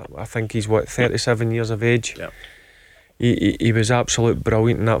 I think he's 37 years of age. Yeah. he was absolute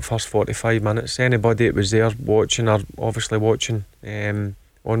brilliant in that first 45 minutes. Anybody that was there watching, or obviously watching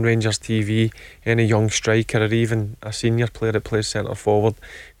on Rangers TV, any young striker or even a senior player that plays centre forward,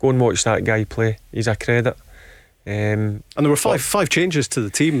 go and watch that guy play. He's a credit. And there were five changes to the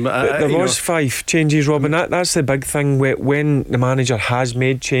team. There was 5 changes, Rob, and that's the big thing. When the manager has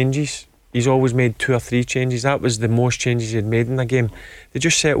made changes, he's always made 2 or 3 changes. That was the most changes he'd made in the game. They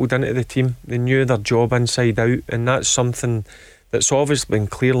just settled into the team. They knew their job inside out, and that's something that's obviously been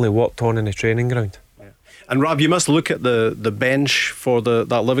clearly worked on in the training ground. And Rob, you must look at the bench for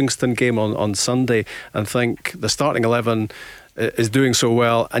that Livingston game on Sunday and think the starting 11 is doing so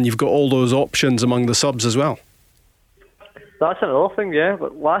well, and you've got all those options among the subs as well. That's another thing, yeah.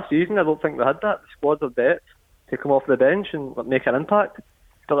 But last season, I don't think they had that. The squad of depth to come off the bench and make an impact.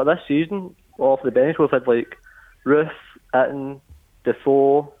 But like this season, off the bench, we've had like Ruth, Itten,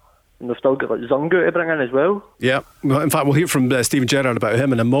 Defoe, and they've still got like Zungu to bring in as well. Yeah, well, in fact we'll hear from Stephen Gerrard about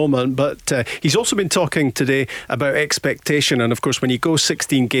him in a moment, but he's also been talking today about expectation. And of course, when you go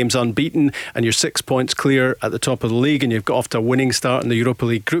 16 games unbeaten and you're 6 points clear at the top of the league, and you've got off to a winning start in the Europa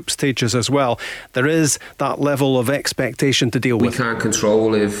League group stages as well, there is that level of expectation to deal with. We can't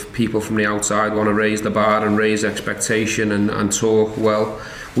control if people from the outside want to raise the bar and raise expectation and talk. Well,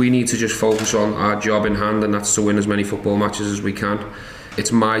 we need to just focus on our job in hand, and that's to win as many football matches as we can.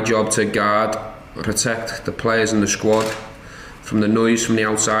 It's my job to guard, protect the players in the squad from the noise from the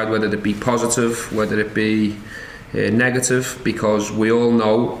outside, whether it be positive, whether it be negative, because we all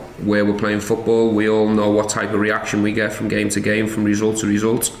know where we're playing football. We all know what type of reaction we get from game to game, from result to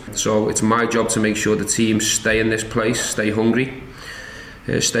result. So it's my job to make sure the team stay in this place, stay hungry,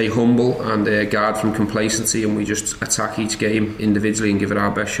 stay humble, and guard from complacency, and we just attack each game individually and give it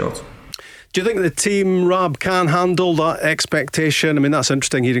our best shot. Do you think the team, Rob, can handle that expectation? I mean, that's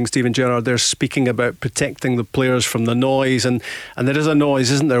interesting hearing Stephen Gerrard there speaking about protecting the players from the noise, and there is a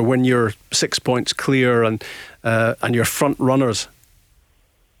noise, isn't there, when you're 6 points clear and you're front runners?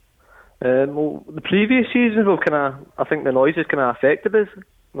 Well, the previous seasons, I think the noise has kind of affected us.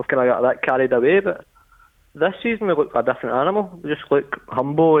 We've kind of got that carried away, but this season we look a different animal. We just look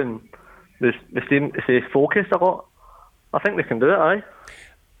humble and we seem to stay focused a lot. I think we can do it, aye.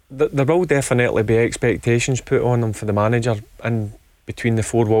 There will definitely be expectations put on them for the manager and between the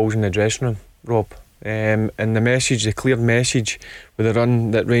 4 walls in the dressing room, Rob. And the clear message with the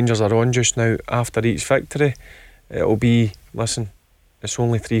run that Rangers are on just now after each victory, it'll be, listen, it's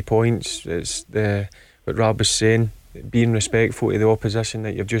only 3 points. It's what Rob was saying, being respectful to the opposition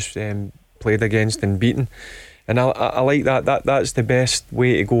that you've just played against and beaten. And I like that. That's the best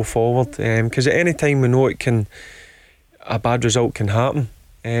way to go forward. Because at any time we know a bad result can happen.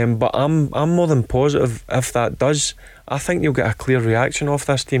 But I'm more than positive if that does. I think you'll get a clear reaction off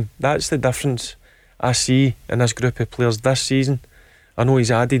this team. That's the difference I see in this group of players this season. I know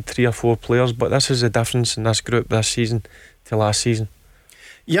he's added 3 or 4 players, but this is the difference in this group this season to last season.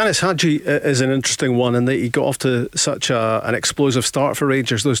 Yanis Hadji is an interesting one in that he got off to such an explosive start for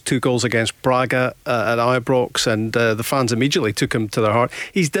Rangers. Those 2 goals against Braga at Ibrox, and the fans immediately took him to their heart.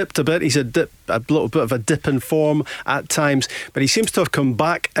 He's dipped a bit. He's a little bit of a dip in form at times, but he seems to have come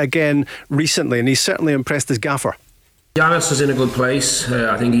back again recently, and he's certainly impressed his gaffer. Yanis is in a good place.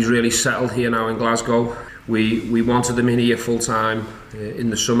 I think he's really settled here now in Glasgow. We wanted him in here full time in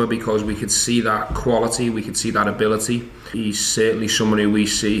the summer because we could see that quality, we could see that ability. He's certainly someone who we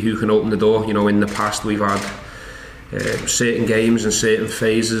see who can open the door. You know, in the past we've had certain games and certain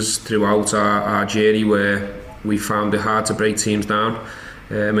phases throughout our journey where we found it hard to break teams down.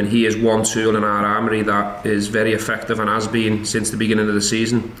 And he is one tool in our armoury that is very effective and has been since the beginning of the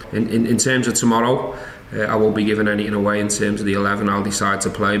season. In terms of tomorrow, I won't be giving anything away in terms of the 11 I'll decide to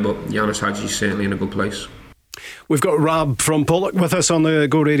play, but Yanis Hadji is certainly in a good place. We've got Rab from Pollock with us on the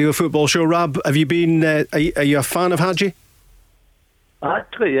Go Radio Football Show. Rab, have you been? Are you a fan of Hadji?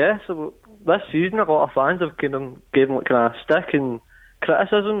 Actually, yeah. So this season, a lot of fans have gave him kind of stick and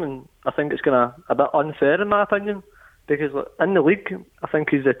criticism, and I think it's kind of a bit unfair in my opinion, because in the league, I think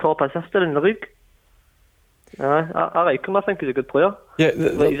he's the top assister in the league. I like him. I think he's a good player. Yeah,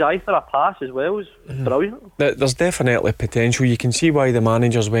 his eye for a pass as well is brilliant. There's definitely potential. You can see why the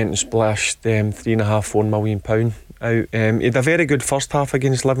managers went and splashed £3.5-4 million out. He had a very good first half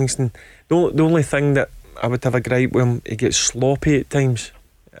against Livingston. The only thing that I would have a gripe with him, he gets sloppy at times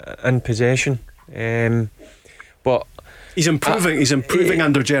in possession. But he's improving. He's improving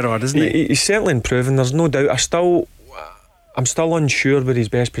under Gerrard, isn't he? He's certainly improving. There's no doubt. I'm still unsure where his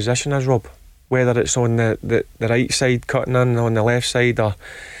best position is, Rob. Whether it's on the right side cutting in, on the left side, or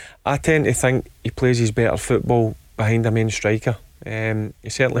I tend to think he plays his better football behind a main striker. He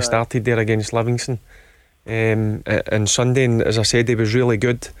certainly started there against Livingston. and Sunday, and as I said, he was really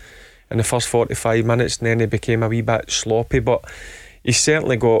good in the first 45 minutes, and then he became a wee bit sloppy, but he's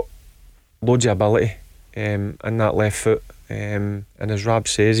certainly got loads of ability in that left foot, and as Rob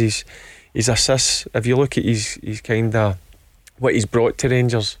says, his assists, if you look at his kind of what he's brought to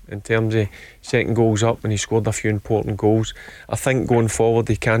Rangers in terms of setting goals up, and he scored a few important goals, I think going forward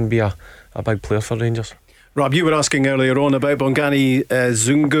he can be a big player for Rangers. Rob, you were asking earlier on about Bongani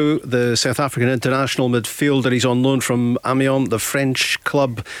Zungu, the South African international midfielder. He's on loan from Amiens, the French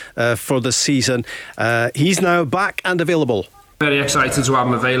club, for the season. He's now back and available. Very excited to have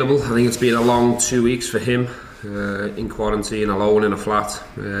him available. I think it's been a long 2 weeks for him. In quarantine alone in a flat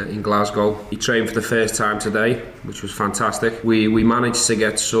in Glasgow. He trained for the first time today, which was fantastic. We managed to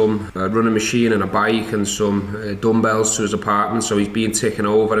get some running machine and a bike and some dumbbells to his apartment, so he's been taken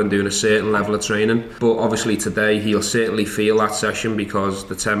over and doing a certain level of training. But obviously today he'll certainly feel that session because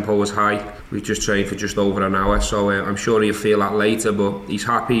the tempo was high. We've just trained for just over an hour, so I'm sure he'll feel that later, but he's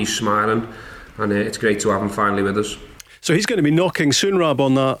happy, he's smiling, and it's great to have him finally with us. So he's going to be knocking soon, Rob,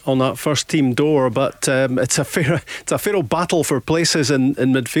 on that first team door, but it's a fair old battle for places in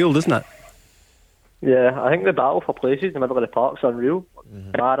midfield, isn't it? Yeah, I think the battle for places in the middle of the park's unreal.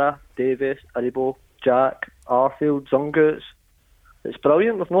 Mara, Davis, Aribo, Jack, Arfield, Zungu, it's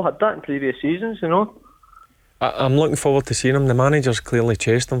brilliant. We've not had that in previous seasons, you know. I'm looking forward to seeing him. The manager's clearly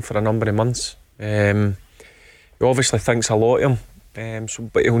chased him for a number of months. He obviously thinks a lot of him,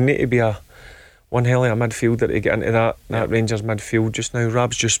 but he'll need to be one hell of a midfielder to get into that Rangers midfield just now.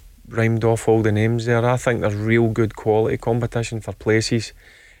 Rob's just rhymed off all the names there. I think there's real good quality competition for places.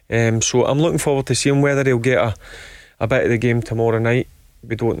 So I'm looking forward to seeing whether he'll get a bit of the game tomorrow night.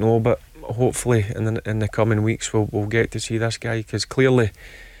 We don't know, but hopefully in the coming weeks we'll get to see this guy, because clearly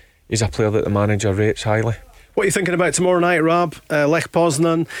he's a player that the manager rates highly. What are you thinking about tomorrow night, Rob? Lech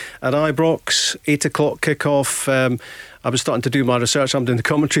Poznan at Ibrox, 8 o'clock kickoff. I was starting to do my research. I'm doing the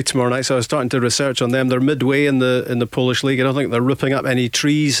commentary tomorrow night, so I was starting to research on them. They're midway in the Polish league. I don't think they're ripping up any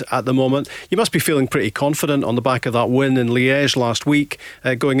trees at the moment. You must be feeling pretty confident on the back of that win in Liège last week,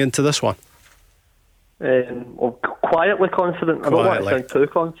 going into this one. Well, quietly confident. I don't want to sound too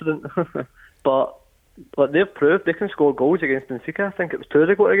confident, but they've proved they can score goals against Benfica. I think it was 2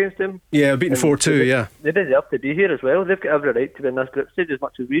 they got against them. Yeah, beaten 4-2, yeah. They deserve to be here as well. They've got every right to be in this group stage as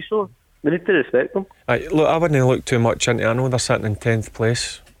much as we so. We need to respect them. Look, I wouldn't look too much into it. I know they're sitting in 10th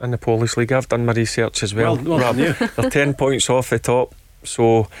place in the Polish League. I've done my research as well. Well They're 10 points off the top.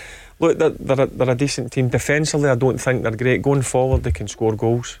 So, look, they're a decent team. Defensively, I don't think they're great. Going forward, they can score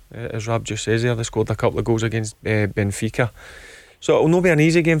goals. As Rob just says there, they scored a couple of goals against Benfica. So it'll not be an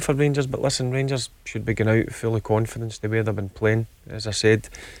easy game for Rangers, but listen, Rangers should be going out full of confidence the way they've been playing. As I said,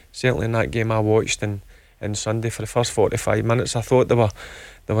 certainly in that game I watched in Sunday, for the first 45 minutes I thought they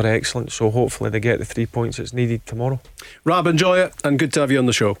were excellent, so hopefully they get the 3 points that's needed tomorrow. Rob, enjoy it, and good to have you on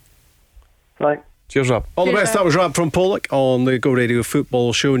the show. Right. Cheers, Rob. All the best. That was Rob from Pollock on the Go Radio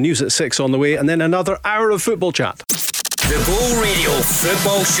Football Show. News at 6 on the way, and then another hour of football chat. The Go Radio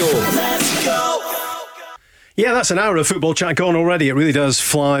Football Show. Let's go. Yeah, that's an hour of football chat gone already. It really does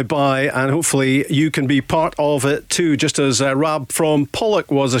fly by, and hopefully you can be part of it too, just as Rob from Pollock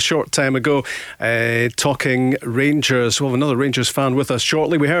was a short time ago, talking Rangers. We'll have another Rangers fan with us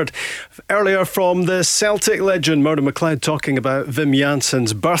shortly. We heard earlier from the Celtic legend Murdo McLeod talking about Wim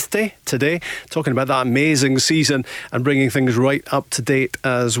Janssen's birthday today, talking about that amazing season and bringing things right up to date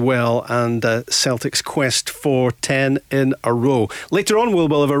as well, and Celtic's quest for 10 in a row. Later on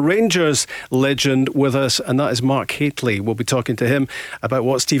we'll have a Rangers legend with us, and that is Mark Haitley. We'll be talking to him about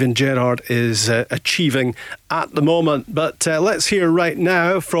what Steven Gerrard is achieving at the moment. But let's hear right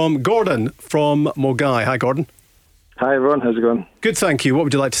now from Gordon from Mogai. Hi, Gordon. Hi, everyone. How's it going? Good, thank you. What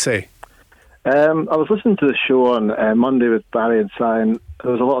would you like to say? I was listening to the show on Monday with Barry and Sian.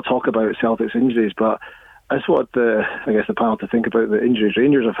 There was a lot of talk about Celtic's injuries, but I just wanted the panel to think about the injuries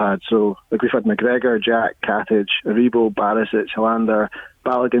Rangers have had. So, like, we've had McGregor, Jack, Katic, Aribo, Barisic, Hollander,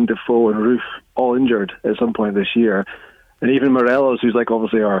 Balogun, Defoe and Roof all injured at some point this year. And even Morelos, who's like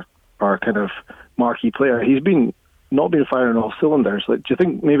obviously our kind of marquee player, he's not been firing all cylinders. Like, do you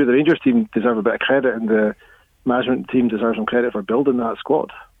think maybe the Rangers team deserve a bit of credit and the management team deserves some credit for building that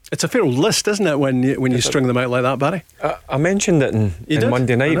squad? It's a fair old list, isn't it, when you string them out like that, Barry? I mentioned it in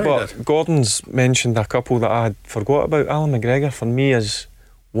Monday night, but Gordon's mentioned a couple that I had forgot about. Alan McGregor, for me, is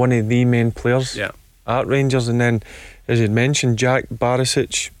one of the main players at Rangers. And then, as you'd mentioned, Jack,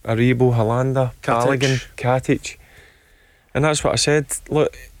 Barisic, Aribo, Hollander, Balogun, Katic. And that's what I said.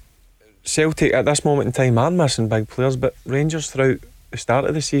 Look, Celtic at this moment in time are missing big players, but Rangers throughout the start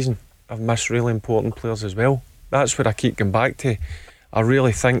of the season have missed really important players as well. That's what I keep going back to. I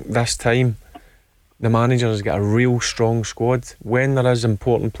really think this time the manager has got a real strong squad. When there is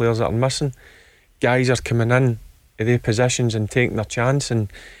important players that are missing, guys are coming in to their positions and taking their chance and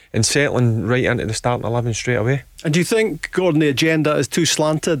settling right into the starting 11 straight away. And do you think, Gordon, the agenda is too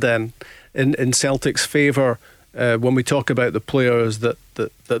slanted then in Celtic's favour when we talk about the players that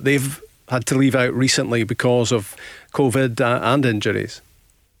they've had to leave out recently because of COVID and injuries?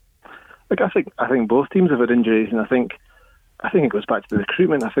 Look, I think both teams have had injuries, and I think it goes back to the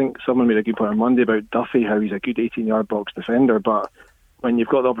recruitment. I think someone made a good point on Monday about Duffy, how he's a good 18-yard box defender, but when you've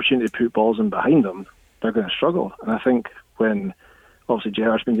got the opportunity to put balls in behind them, they're going to struggle. And I think when obviously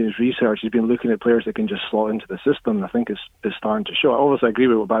Gerrard's been doing his research, he's been looking at players that can just slot into the system, and I think it's starting to show. I obviously agree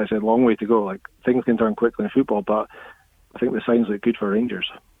with what Barry said, long way to go. Like, things can turn quickly in football, but I think the signs look good for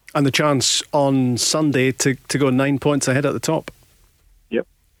Rangers. And the chance on Sunday to go 9 points ahead at the top. Yep.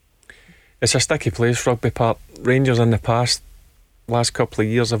 It's a sticky place, Rugby Park. Rangers in the past, last couple of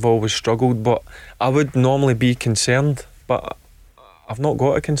years, have always struggled, but I would normally be concerned, but I've not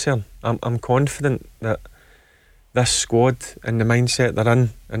got a concern. I'm confident that this squad and the mindset they're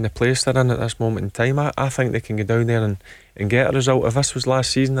in and the place they're in at this moment in time, I think they can go down there and get a result. If this was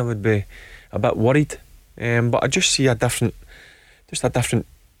last season, I would be a bit worried, but I just see a different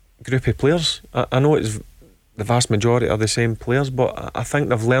group of players. I know it's the vast majority are the same players, but I think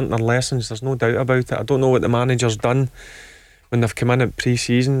they've learnt their lessons. There's no doubt about it. I don't know what the manager's done when they've come in at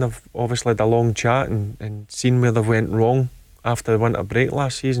pre-season. They've obviously had a long chat and seen where they went wrong after the winter break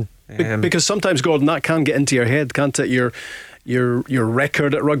last season. Because sometimes, Gordon, that can get into your head, can't it? Your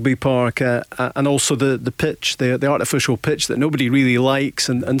record at Rugby Park and also the pitch, the artificial pitch that nobody really likes,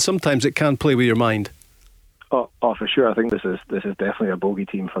 and sometimes it can play with your mind. Oh, for sure. I think this is definitely a bogey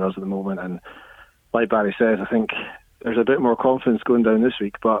team for us at the moment, and like Barry says, I think there's a bit more confidence going down this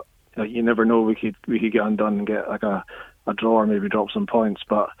week, but you never know, we could get undone and get like a draw or maybe drop some points.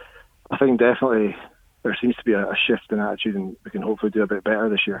 But I think definitely there seems to be a shift in attitude, and we can hopefully do a bit better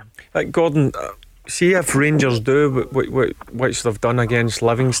this year. Gordon, see if Rangers do which they've done against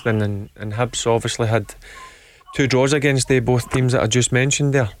Livingston and Hibs obviously had 2 draws against both teams that I just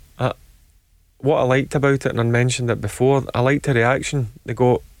mentioned there. What I liked about it, and I mentioned it before, I liked the reaction they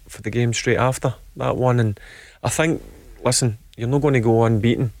got for the game straight after that one. And I think, listen, you're not going to go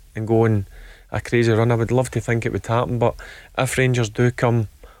unbeaten and go on a crazy run. I would love to think it would happen, but if Rangers do come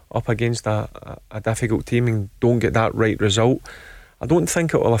up against a difficult team and don't get that right result, I don't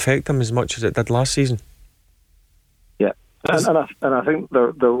think it will affect them as much as it did last season. Yeah, and I think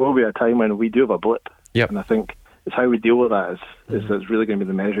there will be a time when we do have a blip. Yep. And I think it's how we deal with that is really going to be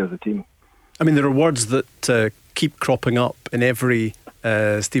the measure of the team. I mean, there are words that keep cropping up in every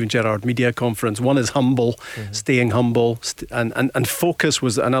Steven Gerrard media conference. One is humble, staying humble, and focus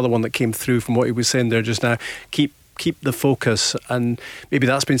was another one that came through from what he was saying there just now. Keep the focus, and maybe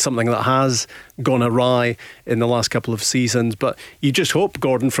that's been something that has gone awry in the last couple of seasons, but you just hope,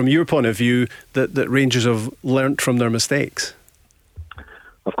 Gordon, from your point of view, that Rangers have learnt from their mistakes.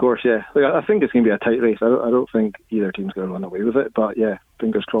 Of course, yeah. Look, I think it's going to be a tight race. I don't think either team's going to run away with it, but yeah,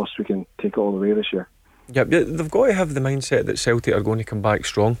 fingers crossed we can take it all the way this year. Yeah, they've got to have the mindset that Celtic are going to come back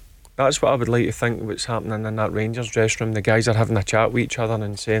strong. That's what I would like to think what's happening in that Rangers dressing room. The guys are having a chat with each other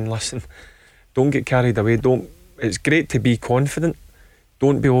and saying, listen, don't get carried away. It's great to be confident,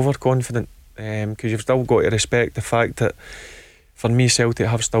 don't be overconfident, because you've still got to respect the fact that for me Celtic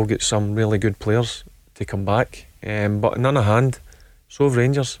have still got some really good players to come back, but on the other hand, so have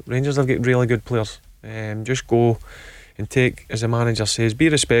Rangers have got really good players. Just go and take, as the manager says, be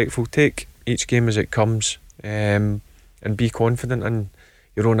respectful, take each game as it comes, and be confident in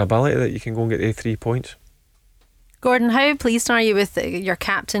your own ability that you can go and get 3 points. Gordon, how pleased are you with your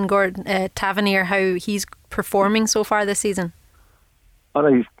captain, Gordon Tavernier, how he's performing so far this season? I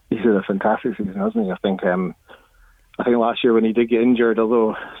think he's had a fantastic season, hasn't he? I think last year when he did get injured,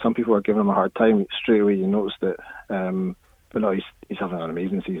 although some people were giving him a hard time, straight away you noticed it. But no, he's having an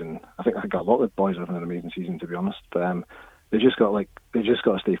amazing season. I think a lot of the boys are having an amazing season, to be honest. But they just got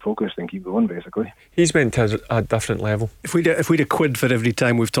to stay focused and keep going, basically. He's went to a different level. If we'd a quid for every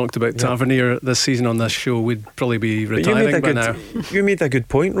time we've talked about Tavernier this season on this show, we'd probably be retiring by now. You made a good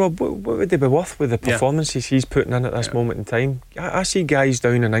point, Rob. What would they be worth with the performances he's putting in at this moment in time? I see guys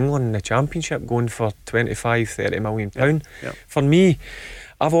down in England in the Championship going for 25-30 million pound. For me,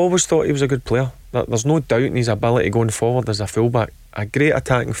 I've always thought he was a good player. There's no doubt in his ability going forward as a fullback. A great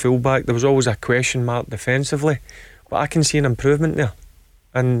attacking fullback. There was always a question mark defensively, but I can see an improvement there.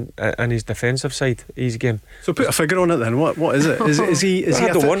 and his defensive side, his game. So put a figure on it then. What is it? Is he? I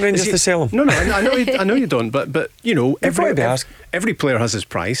don't want Rangers to sell him. No, I know you don't. But you know, every player has his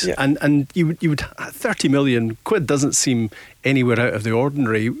price, and you would 30 million quid doesn't seem anywhere out of the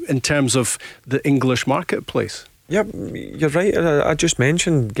ordinary in terms of the English marketplace. Yep, you're right. I just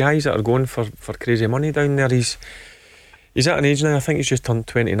mentioned guys that are going for crazy money down there. He's at an age now, I think he's just turned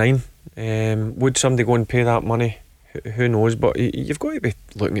 29. Would somebody go and pay that money? Who knows? But you've got to be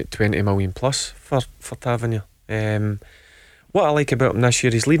looking at 20 million plus for Tavernier. What I like about him this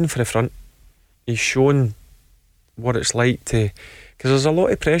year, he's leading for the front. He's shown what it's like to, because there's a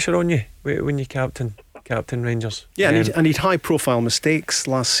lot of pressure on you when you captain Rangers. Yeah, and he'd high profile mistakes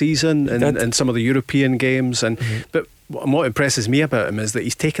last season in some of the European games, but what impresses me about him is that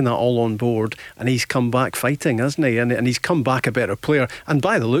he's taken that all on board and he's come back fighting, hasn't he? And he's come back a better player, and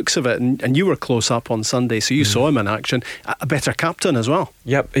by the looks of it, and you were close up on Sunday, so you saw him in action, a better captain as well.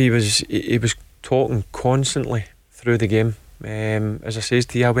 Yep, he was talking constantly through the game. As I says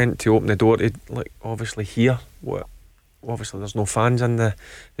to you, I went to open the door to obviously hear what. Obviously there's no fans in the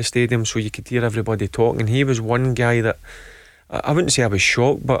stadium, so you could hear everybody talking, and he was one guy that I wouldn't say I was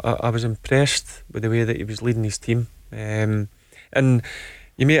shocked, but I was impressed with the way that he was leading his team. And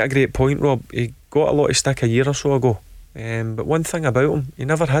you made a great point, Rob. He got a lot of stick a year or so ago, but one thing about him, he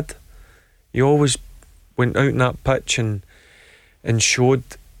never had. He always went out in that pitch and showed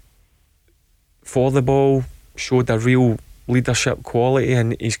for the ball, showed a real leadership quality,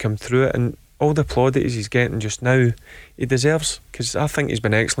 and he's come through it, and all the plaudits he's getting just now, he deserves, because I think he's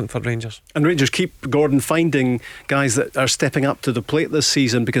been excellent for Rangers. And Rangers keep, Gordon, finding guys that are stepping up to the plate this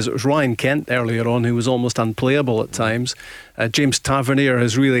season, because it was Ryan Kent earlier on who was almost unplayable at times. James Tavernier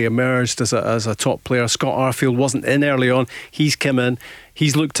has really emerged as a top player. Scott Arfield wasn't in early on. He's come in.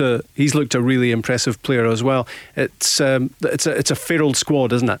 He's looked a really impressive player as well. It's a fair old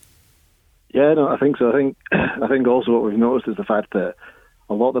squad, isn't it? Yeah, no, I think so. I think also what we've noticed is the fact that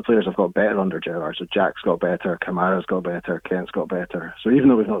a lot of the players have got better under Gerrard. So Jack's got better, Kamara's got better, Kent's got better. So even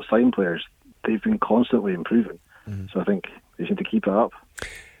though we've not signed players, they've been constantly improving. So I think they seem to keep it up.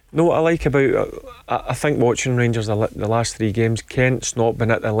 No, what I like about I think watching Rangers the last 3 games, Kent's not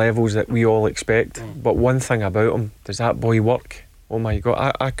been at the levels that we all expect. But one thing about him, does that boy work? Oh my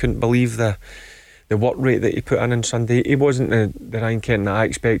God, I couldn't believe the work rate that he put in Sunday. He wasn't the Ryan Kent that I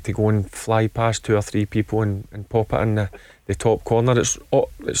expect to go and fly past 2 or 3 people and pop it in the top corner.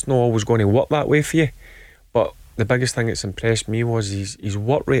 It's not always going to work that way for you, but the biggest thing that's impressed me was his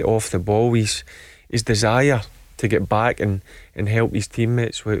work rate off the ball, his desire to get back and help his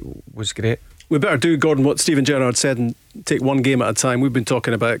teammates was great. We better do, Gordon, what Steven Gerrard said and take one game at a time. We've been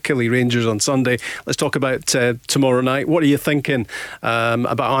talking about Killie Rangers on Sunday. Let's talk about tomorrow night. What are you thinking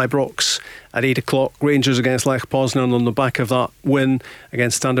about Ibrox at 8 o'clock? Rangers against Lech Poznan on the back of that win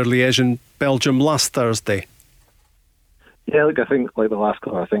against Standard Liège in Belgium last Thursday. Yeah, look, I think like the last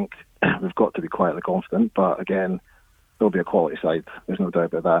couple, I think we've got to be quietly confident. But again, it'll be a quality side. There's no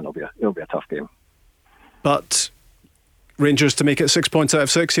doubt about that. And it'll be a tough game. But Rangers to make it 6 points out of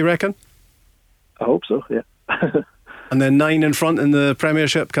 6, you reckon? I hope so. Yeah. And then 9 in front in the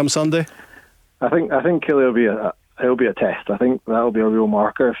Premiership come Sunday. I think Killie will be a test. I think that'll be a real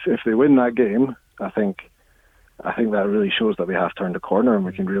marker. If they win that game, I think that really shows that we have turned a corner, and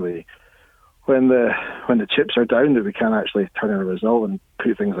we can really, when the chips are down, that we can actually turn in a result and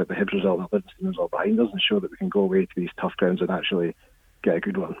put things like the Hibs result and the Livingston result behind us, and show that we can go away to these tough grounds and actually get a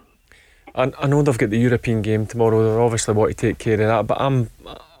good one. I know they've got the European game tomorrow. They obviously want to take care of that, but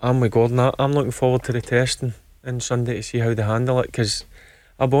I'm with Gordon. I'm looking forward to the testing on Sunday to see how they handle it, because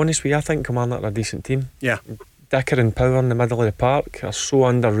I'll be honest with you, I think Kilmarnock are a decent team. Yeah. Dicker and Power in the middle of the park are so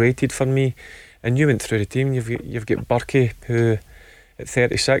underrated for me. And you went through the team. You've got Burkey, who at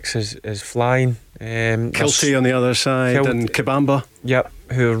 36 is flying. Kilty on the other side, and Kabamba. Yep,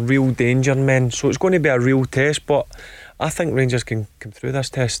 who are real danger men. So it's going to be a real test, but I think Rangers can come through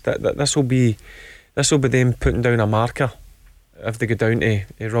this test. This will be them putting down a marker if they go down to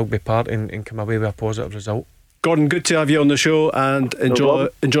Rugby Park and come away with a positive result. Gordon, good to have you on the show, and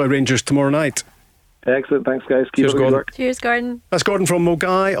enjoy Rangers tomorrow night. Excellent, thanks guys. Cheers, Gordon. Cheers, Gordon. That's Gordon from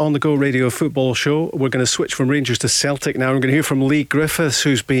Mogai on the Go Radio Football Show. We're going to switch from Rangers to Celtic now. We're going to hear from Lee Griffiths,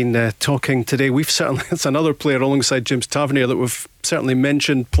 who's been talking today. It's another player alongside James Tavernier that we've certainly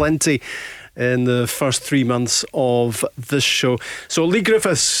mentioned plenty in the first 3 months of this show. So Lee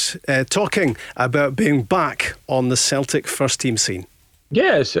Griffiths talking about being back on the Celtic first team scene.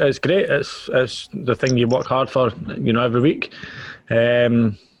 Yeah, it's great. It's the thing you work hard for, every week.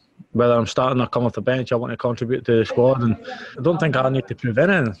 Whether I'm starting or come off the bench, I want to contribute to the squad, and I don't think I need to prove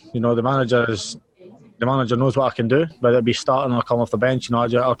anything. The manager is the manager knows what I can do, whether it be starting or come off the bench. You know,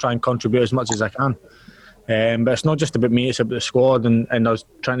 I'll try and contribute as much as I can. But it's not just about me; it's about the squad and us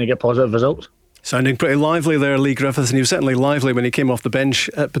trying to get positive results. Sounding pretty lively there, Lee Griffiths, and he was certainly lively when he came off the bench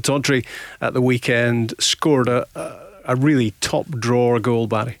at Pittodrie at the weekend. Scored a really top drawer goal,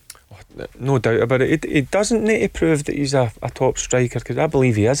 Barry. No doubt about it. He doesn't need to prove that he's a top striker, because I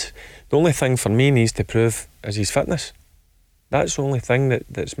believe he is. The only thing for me he needs to prove is his fitness. That's the only thing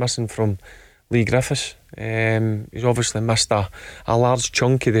that's missing from Lee Griffiths. He's obviously missed a large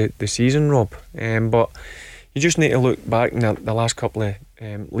chunk of the season, Rob. But you just need to look back in the last couple of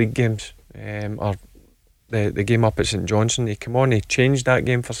league games, or the game up at St Johnstone. He came on, he changed that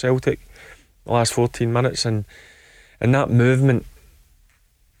game for Celtic the last 14 minutes, and that movement,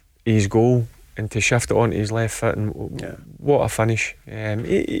 his goal, and to shift it onto his left foot, and what a finish.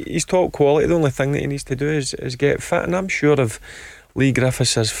 He's top quality. The only thing that he needs to do is get fit, and I'm sure if Lee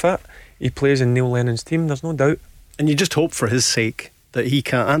Griffiths is fit, he plays in Neil Lennon's team, there's no doubt. And you just hope for his sake that he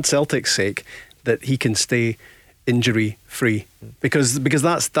can, and Celtic's sake, that he can stay injury free, because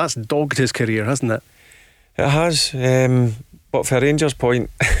that's dogged his career, hasn't it? It has. But for Rangers' point,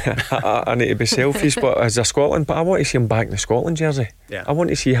 I need to be selfish, but as a Scotland, but I want to see him back in the Scotland jersey. Yeah. I want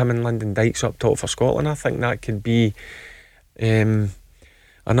to see him and Lyndon Dykes up top for Scotland. I think that could be an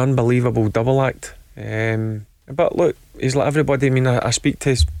unbelievable double act. But look, he's like everybody. I mean, I speak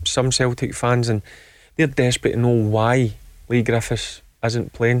to some Celtic fans and they're desperate to know why Lee Griffiths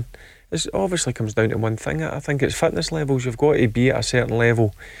isn't playing. It obviously comes down to one thing. I think it's fitness levels. You've got to be at a certain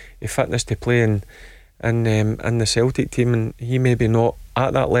level of fitness to play in the Celtic team, and he may be not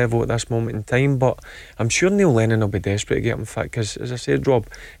at that level at this moment in time, but I'm sure Neil Lennon will be desperate to get him fit, because as I said, Rob,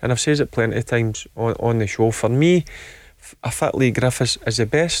 and I've said it plenty of times on the show, for me a fit Lee Griffiths is the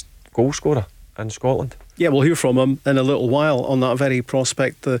best goal scorer in Scotland. Yeah, we'll hear from him in a little while on that very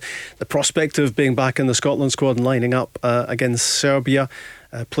prospect, the prospect of being back in the Scotland squad and lining up against Serbia,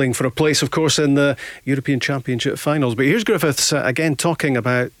 playing for a place, of course, in the European Championship finals. But here's Griffiths again talking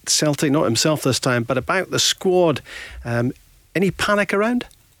about Celtic, not himself this time, but about the squad. Any panic around?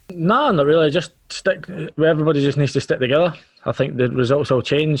 No, not really. Just everybody just needs to stick together. I think the results will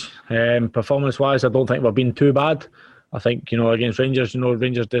change. Performance-wise, I don't think we've been too bad. I think, against Rangers,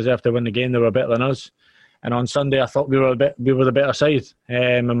 Rangers deserve to win the game. They were better than us. And on Sunday, I thought we were the better side,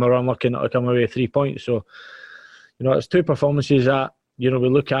 and we were unlucky not to come away with 3 points. So, it's two performances that we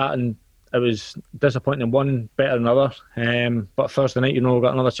look at, and it was disappointing one better than other. But Thursday night, we've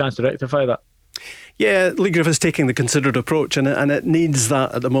got another chance to rectify that. Yeah, Lee Griffiths taking the considered approach, and it needs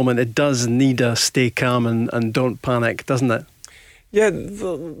that at the moment. It does need a stay calm and don't panic, doesn't it? Yeah,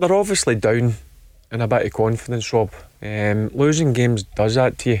 they're obviously down in a bit of confidence, Rob. Losing games does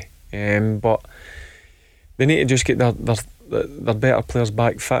that to you, but they need to just get their better players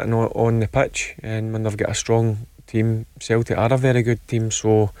back fit and on the pitch, and when they've got a strong team, Celtic are a very good team.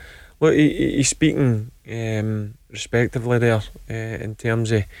 So look, he's speaking respectively there in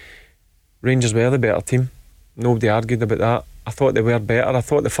terms of Rangers were the better team. Nobody argued about that. I thought they were better. I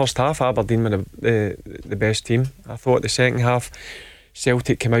thought the first half Aberdeen were the best team. I thought the second half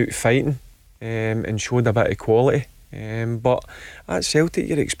Celtic came out fighting and showed a bit of quality. But at Celtic,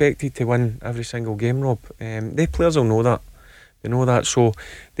 you're expected to win every single game, Rob. The players will know that. They know that, so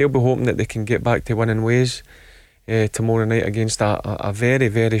they'll be hoping that they can get back to winning ways tomorrow night against a very,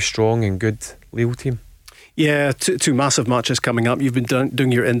 very strong and good Lille team. Yeah, two massive matches coming up. You've been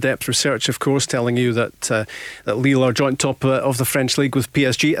doing your in-depth research, of course, telling you that Lille are joint top of the French league with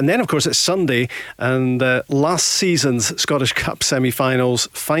PSG. And then, of course, it's Sunday, and last season's Scottish Cup semi-finals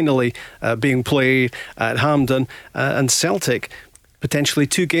finally being played at Hampden, and Celtic potentially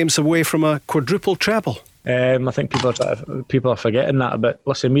 2 games away from a quadruple treble. I think people are forgetting that, but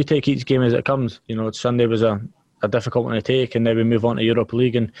listen, we take each game as it comes. Sunday was a difficult one to take, and then we move on to Europa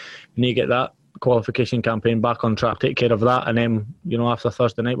League, and we need to get that qualification campaign back on track, take care of that, and then after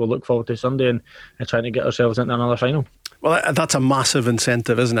Thursday night we'll look forward to Sunday and trying to get ourselves into another final. Well, that's a massive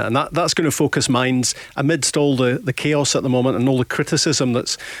incentive, isn't it? And that's going to focus minds amidst all the chaos at the moment and all the criticism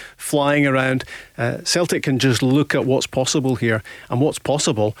that's flying around. Celtic can just look at what's possible here, and what's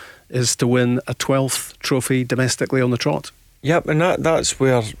possible is to win a 12th trophy domestically on the trot. Yep, and that's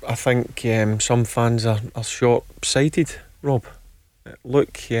where I think some fans are short-sighted, Rob.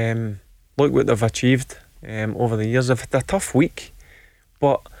 Look what they've achieved over the years. They've had a tough week,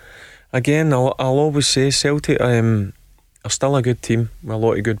 but again, I'll always say Celtic are still a good team with a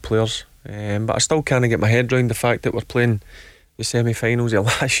lot of good players, but I still can't get my head around the fact that we're playing the semi-finals of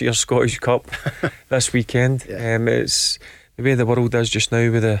last year's Scottish Cup this weekend. It's the way the world is just now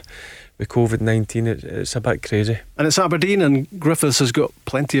with COVID-19. It's a bit crazy. And it's Aberdeen, and Griffiths has got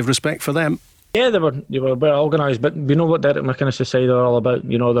plenty of respect for them. Yeah, they were well organised, but we know what Derek McInnes' side are all about.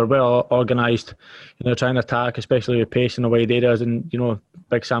 You know, they're well organised. You know, trying to attack, especially with pace in the wide areas, and you know,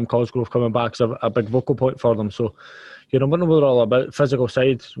 big Sam Cosgrove coming back is a big vocal point for them. So, you know, we know what they're all about. Physical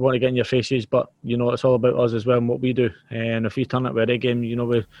side, want to get in your faces, but you know, it's all about us as well and what we do. And if we turn it with a game, you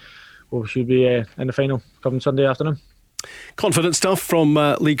know, we should be in the final coming Sunday afternoon. Confident stuff from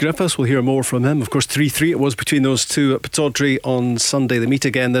Lee Griffiths. We'll hear more from him. Of course, 3-3 it was between those two at Pittodrie on Sunday. They meet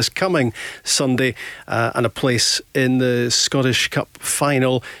again this coming Sunday, and a place in the Scottish Cup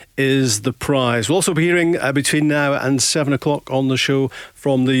final is the prize. We'll also be hearing between now and 7 o'clock on the show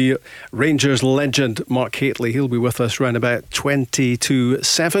from the Rangers legend Mark Hateley. He'll be with us around about 20 to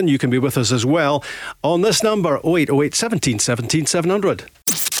 7. You can be with us as well on this number, 0808 17 17 700.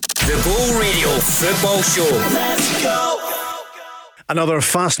 The Go Radio Football Show. Let's go! Another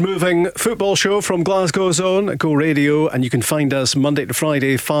fast-moving football show from Glasgow's own Go Radio, and you can find us Monday to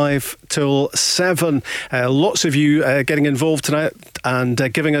Friday 5 till 7. Lots of you getting involved tonight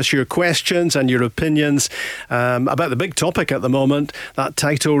and giving us your questions and your opinions about the big topic at the moment, that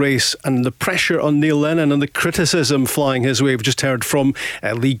title race and the pressure on Neil Lennon and the criticism flying his way. We've just heard from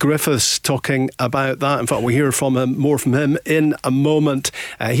Lee Griffiths talking about that. In fact, we'll hear more from him in a moment.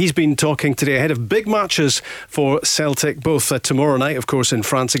 He's been talking today ahead of big matches for Celtic, both tomorrow night, of course, in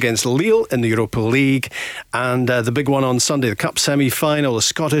France against Lille in the Europa League, and the big one on Sunday, the Cup semi-final. The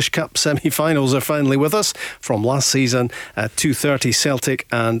Scottish Cup semi-finals are finally with us from last season at 2:30, Celtic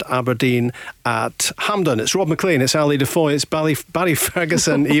and Aberdeen at Hampden. It's Rob Maclean, it's Ali DeFoy, it's Barry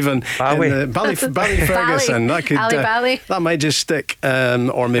Ferguson, even Bally Ferguson. That might just stick,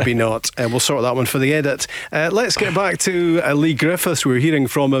 or maybe not. We'll sort that one for the edit. Let's get back to Lee Griffiths. We were hearing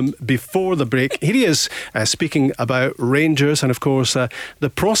from him before the break. Here he is speaking about Rangers, and of course the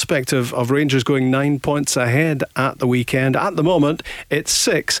prospect of Rangers going 9 points ahead at the weekend. At the moment it's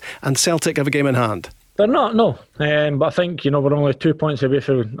 6, and Celtic have a game in hand. They're not, no. But I think, you know, we're only 2 points away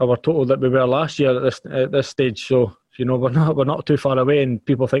from our total that we were last year at this stage. So, you know, we're not too far away, and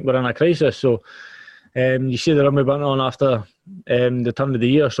people think we're in a crisis. So you see the run we went on after the turn of the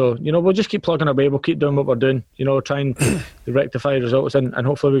year. So, you know, we'll just keep plugging away. We'll keep doing what we're doing, you know, trying to rectify results, and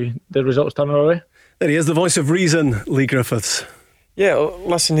hopefully the results turn our way. There he is, the voice of reason, Lee Griffiths. Yeah,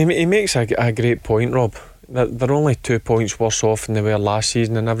 listen, he makes a great point, Rob. They're only 2 points worse off than they were last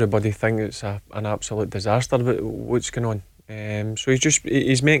season, and everybody thinks it's an absolute disaster about what's going on. So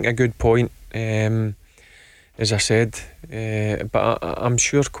he's making a good point, as I said. But I'm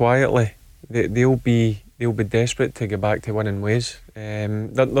sure quietly they'll be desperate to get back to winning ways.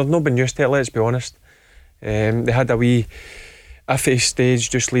 They've not been used to it, let's be honest. They had a wee iffy stage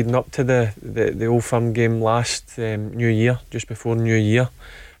just leading up to the Old Firm game last New Year, just before New Year.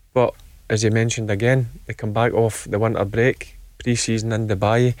 But as you mentioned again, they come back off the winter break, pre-season in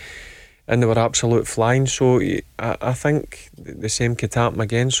Dubai, and they were absolute flying. So I think the same could happen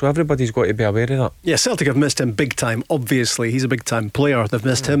again. So everybody's got to be aware of that. Yeah, Celtic have missed him big time. Obviously, he's a big time player. They've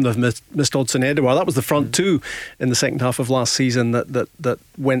missed him. They've missed Odsonne Edouard. That was the front two in the second half of last season that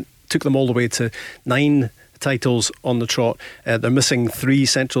took them all the way to 9 titles on the trot. They're missing 3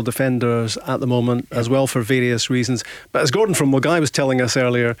 central defenders at the moment as well for various reasons. But as Gordon from Mulgai was telling us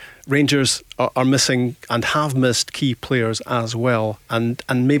earlier, Rangers are missing and have missed key players as well. And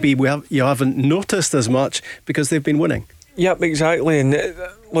maybe you haven't noticed as much because they've been winning. Yep, exactly. And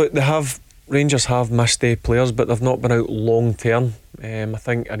look, Rangers have missed players, but they've not been out long term. I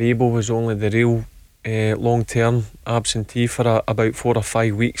think Aribo was only the real long term absentee for about 4 or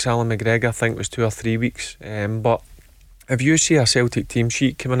 5 weeks. Alan McGregor, I think, was 2 or 3 weeks. But if you see a Celtic team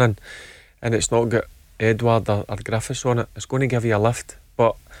sheet coming in and it's not got Edouard or Griffiths on it, it's going to give you a lift.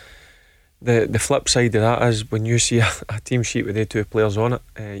 But the flip side of that is when you see a team sheet with 2 players on it,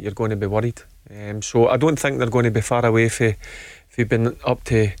 you're going to be worried. So I don't think they're going to be far away if they've been up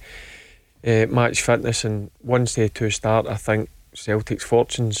to match fitness, and once they 2 start, I think Celtic's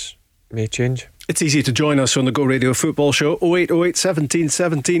fortunes may change. It's easy to join us on the Go Radio Football Show, 0808 17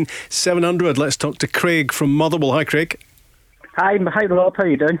 17 700. Let's talk to Craig from Motherwell. Hi, Craig. Hi Rob, how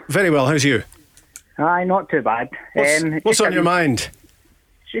you doing? Very well, how's you? Aye, not too bad. What's on your mind?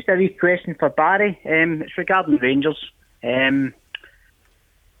 It's just a wee question for Barry. It's regarding Rangers. Well,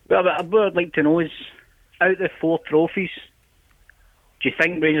 what I'd like to know is, out of the 4 trophies, do you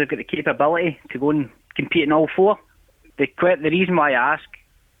think Rangers have got the capability to go and compete in all 4? The reason why I ask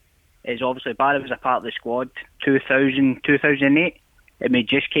is obviously Barry was a part of the squad 2008. It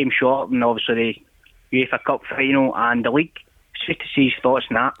just came short, and obviously the UEFA Cup final and the league. It's just to see his thoughts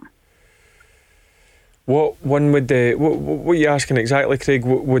on that. What one would what are you asking exactly, Craig?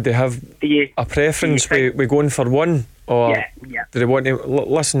 Would they have a preference with going for one, Or yeah. do they want to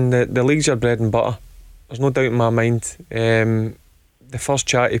listen? The league's your bread and butter. There's no doubt in my mind. The first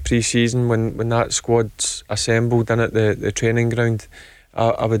chatty pre-season when that squad's assembled in at the training ground,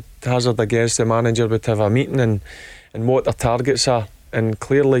 I would hazard a guess the manager would have a meeting and what their targets are. And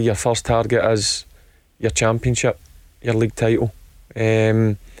clearly your first target is your championship, your league title.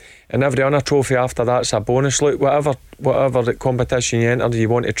 And every other trophy after that's a bonus. Look, whatever competition you enter, you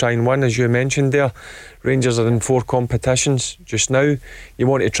want to try and win. As you mentioned there, Rangers are in 4 competitions just now. You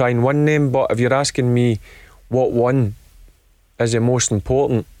want to try and win them, but if you're asking me what one is the most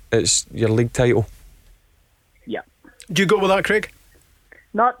important, it's your league title. Yeah. Do you go with that, Craig?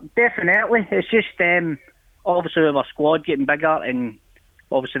 Not definitely. It's just obviously with our squad getting bigger, and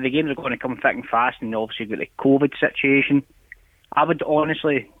obviously the games are going to come thick and fast, and obviously got the COVID situation. I would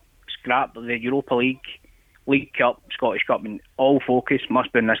honestly scrap the Europa League, League Cup, Scottish Cup, and all focus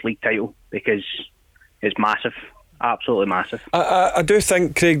must be on this league title because it's massive, absolutely massive. I do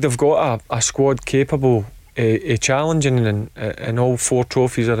think, Craig, they've got a squad capable of challenging, and all 4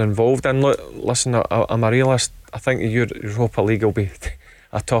 trophies are involved. And look, listen, I'm a realist. I think the Europa League will be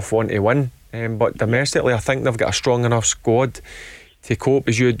a tough one to win, but domestically I think they've got a strong enough squad to cope,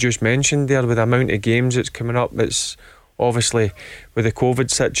 as you had just mentioned there, with the amount of games that's coming up. It's obviously with the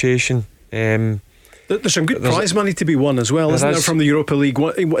COVID situation. There's some good prize money to be won as well, isn't there, from the Europa League?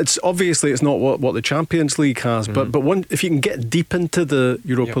 It's obviously it's not what the Champions League has, but if you can get deep into the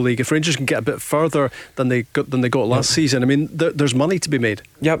Europa League, if Rangers can get a bit further than they got last season, I mean, there's money to be made.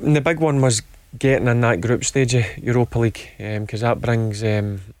 Yep, and the big one was getting in that group stage of Europa League, because that brings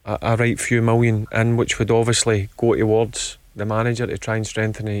a right few million in, which would obviously go towards the manager to try and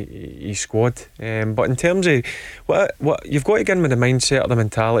strengthen his squad. But in terms of what you've got to get in with the mindset or the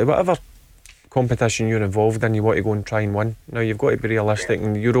mentality, whatever competition you're involved in, you want to go and try and win. Now you've got to be realistic,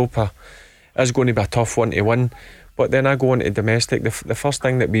 and Europa is going to be a tough one to win. But then I go into domestic. The first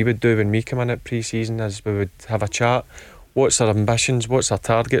thing that we would do when we come in at pre-season is we would have a chat. What's our ambitions? What's our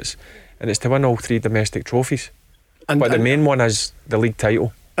targets? And it's to win all 3 domestic trophies. But the main one is the league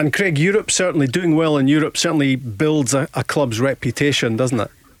title. And Craig, Europe, certainly doing well in Europe certainly builds a club's reputation, doesn't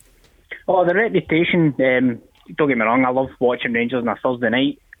it? Oh, the reputation, don't get me wrong, I love watching Rangers on a Thursday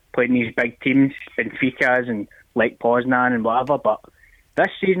night, playing these big teams, Benfica's and Lech Poznan and whatever, but this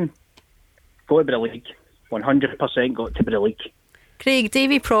season, got to be the league. 100% got to be the league. Craig,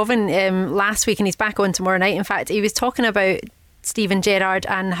 Davy Provan last week, and he's back on tomorrow night, in fact, he was talking about Steven Gerrard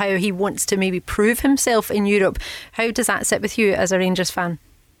and how he wants to maybe prove himself in Europe. How does that sit with you as a Rangers fan?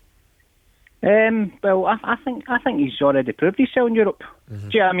 Well, I think he's already proved himself in Europe.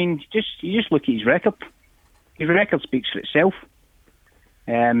 Yeah, I mean, you just look at his record. His record speaks for itself.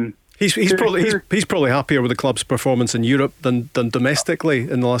 He's probably happier with the club's performance in Europe than domestically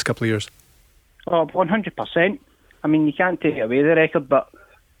in the last couple of years. Oh, 100%. I mean, you can't take away the record, but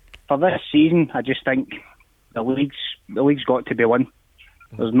for this season, I just think the league's got to be won.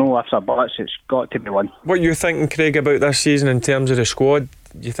 There's no ifs or buts. It's got to be won. What are you thinking, Craig, about this season in terms of the squad?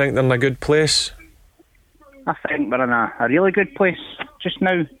 Do you think they're in a good place? I think we're in a really good place just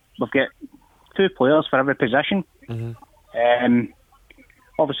now. We've got 2 players for every position.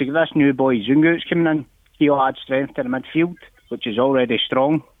 Obviously, this new boy Zungu's coming in. He'll add strength to the midfield, which is already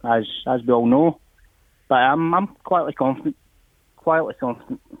strong, as we all know. But I'm quietly confident. I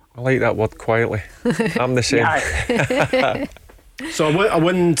like that word, quietly. I'm the same. So a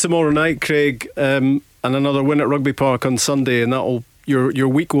win tomorrow night, Craig, and another win at Rugby Park on Sunday, and your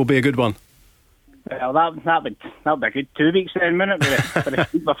week will be a good one. Well, that would be a good 2 weeks then, wouldn't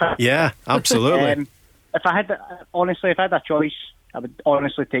it? Yeah, absolutely. If I had a choice, I would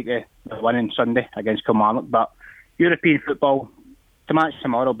honestly take the win on Sunday against Kilmarnock. But European football, the match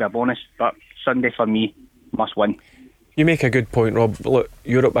tomorrow will be a bonus, but Sunday for me must win. You make a good point, Rob. Look,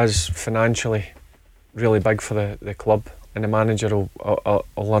 Europe is financially really big for the club, and the manager will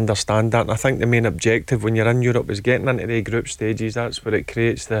understand that. And I think the main objective when you're in Europe is getting into the group stages. That's where it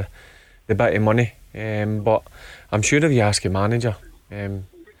creates the bit of money. But I'm sure if you ask a manager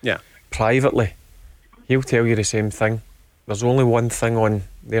privately, he'll tell you the same thing. There's only one thing on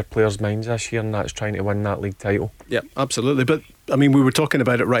their players' minds this year, and that's trying to win that league title. Yeah, absolutely. But I mean, we were talking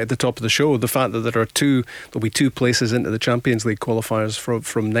about it right at the top of the show, the fact that there'll be 2 places into the Champions League qualifiers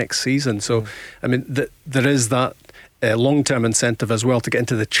from next season. So I mean, there is that long-term incentive as well to get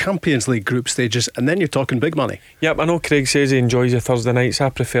into the Champions League group stages, and then you're talking big money. Yep, I know Craig says he enjoys the Thursday nights. I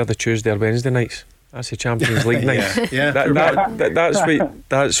prefer the Tuesday or Wednesday nights. That's the Champions League nights. Yeah.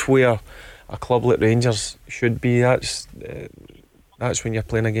 That's where a club like Rangers should be. That's when you're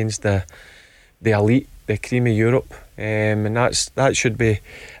playing against the elite, the cream of Europe, and that should be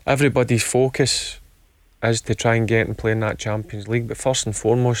everybody's focus is to try and get and play in that Champions League. But first and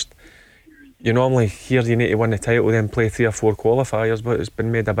foremost, you normally hear you need to win the title, then play 3 or 4 qualifiers, but it's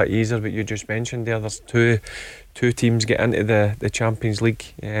been made a bit easier. But you just mentioned there's two teams get into the Champions League,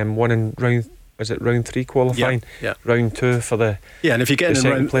 one in round 3 qualifying, round 2 for the and if you get in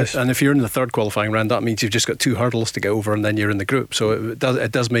round place, and if you're in the third qualifying round, that means you've just got 2 hurdles to get over, and then you're in the group. So it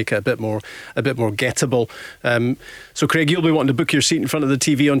does make it a bit more gettable. So Craig, you'll be wanting to book your seat in front of the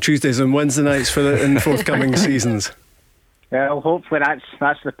TV on Tuesdays and Wednesday nights in forthcoming seasons. Well, hopefully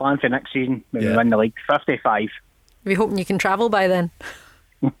that's the plan for next season when we win the league. 55. We're hoping you can travel by then.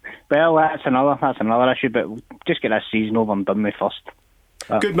 Well, that's another issue, but we'll just get this season over and done with first.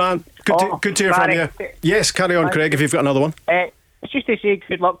 Good man. Good to hear from you. Yes, carry on, Craig, if you've got another one. It's just to say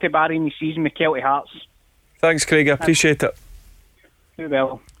good luck to Barry in the season with Celtic Hearts. Thanks, Craig. I appreciate it. Do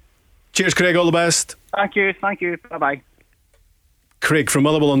well. Cheers, Craig. All the best. Thank you. Bye bye. Craig from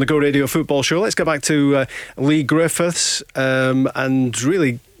Motherwell on the Go Radio Football Show. Let's get back to Lee Griffiths and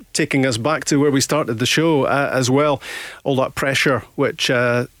really taking us back to where we started the show as well. All that pressure, which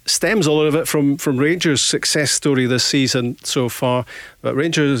stems a lot of it from Rangers' success story this season so far. But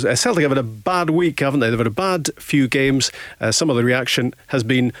Rangers, Celtic have had a bad week, haven't they? They've had a bad few games. Some of the reaction has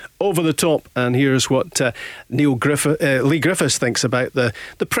been over the top. And here's what Lee Griffiths thinks about the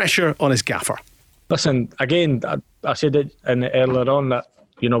pressure on his gaffer. Listen, again, I said it earlier on that,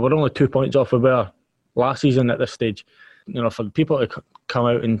 we're only 2 points off of where last season at this stage. For the people to come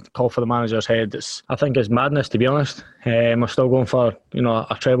out and call for the manager's head, I think it's madness, to be honest. We're still going for,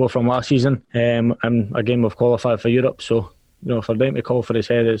 a treble from last season. And again, we've qualified for Europe. So, for them to call for his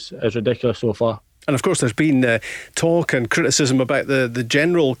head is ridiculous so far. And of course there's been talk and criticism about the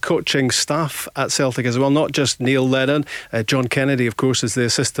general coaching staff at Celtic as well, not just Neil Lennon. John Kennedy, of course, is the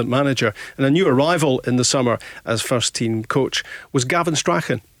assistant manager, and a new arrival in the summer as first team coach was Gavin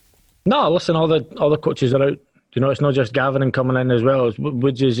Strachan. No, listen, all the coaches are out. It's not just Gavin coming in as well.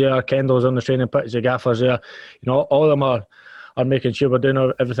 Woods is there, Kendall's on the training pitch, the gaffer's there. All of them are making sure we're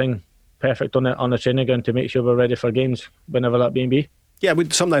doing everything perfect on the training ground to make sure we're ready for games whenever that may be. Yeah, we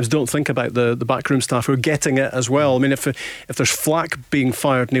sometimes don't think about the backroom staff who are getting it as well. I mean, if there's flack being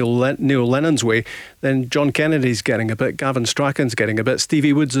fired Neil Lennon's way, then John Kennedy's getting a bit, Gavin Strachan's getting a bit,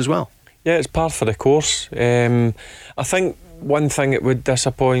 Stevie Woods as well. Yeah, it's par for the course. I think one thing that would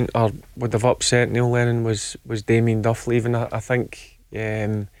disappoint or would have upset Neil Lennon was Damien Duff leaving. I think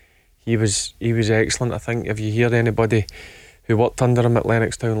he was excellent. I think if you hear anybody who worked under him at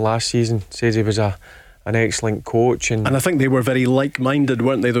Lennoxtown last season says he was an excellent coach, and I think they were very like-minded,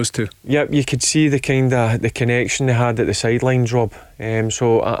 weren't they, those two? Yep, you could see the connection they had at the sidelines, Rob.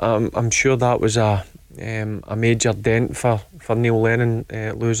 So I'm sure that was a major dent for Neil Lennon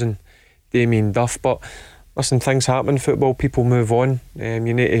losing Damien Duff. But listen, things happen in football, people move on. You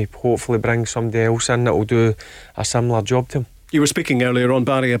need to hopefully bring somebody else in that will do a similar job to him. You were speaking earlier on,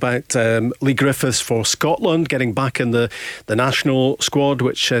 Barry, about Lee Griffiths for Scotland getting back in the national squad,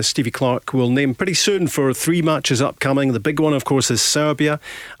 which Stevie Clarke will name pretty soon for 3 matches upcoming. The big one, of course, is Serbia,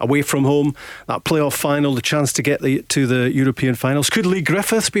 away from home. That playoff final, the chance to get to the European finals. Could Lee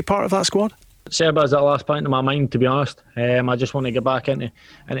Griffiths be part of that squad? Serbia is that last point in my mind, to be honest. I just want to get back into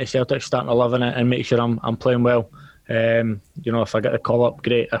Celtic, starting to live in it and make sure I'm playing well. If I get the call up,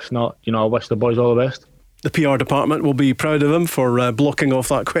 great. If not, I wish the boys all the best. The PR department will be proud of him for blocking off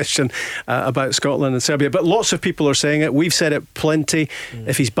that question about Scotland and Serbia. But lots of people are saying it. We've said it plenty.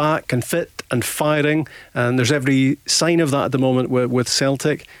 If he's back and fit and firing, and there's every sign of that at the moment with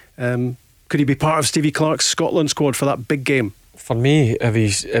Celtic, could he be part of Stevie Clarke's Scotland squad for that big game? For me, if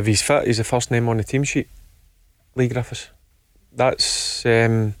he's fit, he's the first name on the team sheet. Lee Griffiths. That's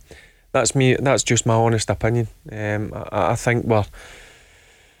me. That's just my honest opinion. I think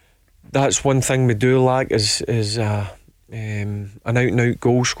that's one thing we do lack is an out-and-out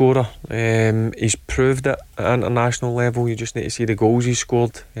goal scorer. He's proved it at international level. You just need to see the goals he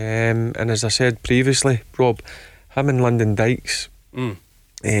scored. And as I said previously, Rob, him and Lyndon Dykes,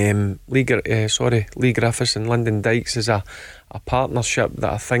 Lee Griffiths and Lyndon Dykes is a partnership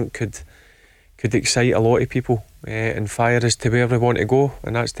that I think could excite a lot of people and fire us to where we want to go,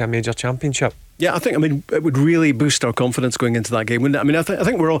 and that's to a major championship. Yeah, I think it would really boost our confidence going into that game, wouldn't it? I mean, I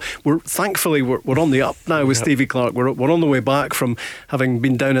think we're thankfully we're on the up now with Stevie Clarke. We're on the way back from having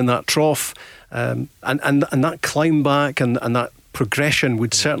been down in that trough, and that climb back and that progression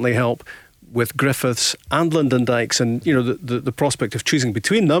would certainly help with Griffiths and Lyndon Dykes, and the prospect of choosing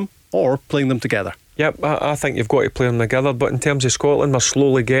between them or playing them together. Yep, I think you've got to play them together. But in terms of Scotland, we're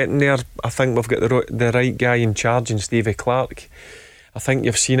slowly getting there. I think we've got the right guy in charge in Stevie Clarke. I think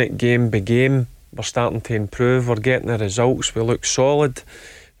you've seen it game by game. We're starting to improve. We're getting the results. We look solid.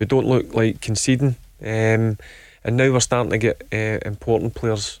 We don't look like conceding. and now we're starting to get important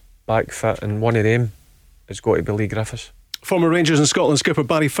players back fit, and one of them has got to be Lee Griffiths. Former Rangers and Scotland skipper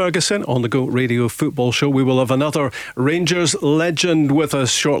Barry Ferguson on the Go Radio Football Show. We will have another Rangers legend with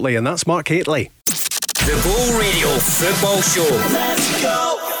us shortly, and that's Mark Hateley. The Go Radio Football Show. Let's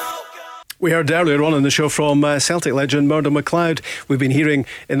go! We heard earlier on in the show from Celtic legend Murdo McLeod. We've been hearing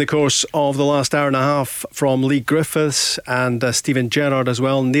in the course of the last hour and a half from Lee Griffiths and Stephen Gerrard as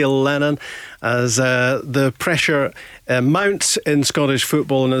well, Neil Lennon, as the pressure mounts in Scottish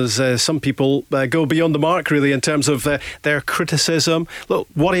football, and as some people go beyond the mark really in terms of their criticism. Look,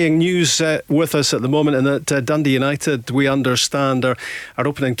 worrying news with us at the moment, in that Dundee United, we understand, are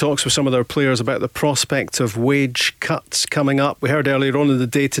opening talks with some of their players about the prospect of wage cuts coming up. We heard earlier on in the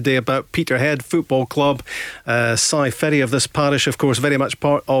day today about Peterhead Football Club. Cy Ferry of this parish, of course, very much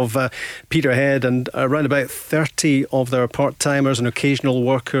part of Peterhead, and around about 30 of their part-timers and occasional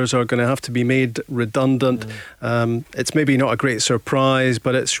workers are going to have to be made redundant. It's maybe not a great surprise,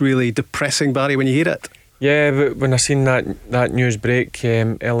 but it's really depressing, Barry, when you hear it. Yeah, but when I seen that news break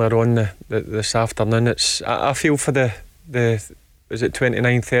earlier on this afternoon, I feel for the is it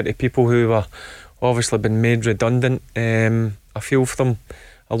 29, 30 people who were obviously been made redundant. I feel for them.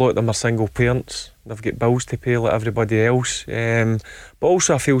 A lot of them are single parents. They've got bills to pay like everybody else. But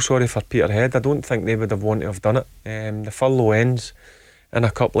also I feel sorry for Peterhead. I don't think they would have wanted to have done it. The furlough ends in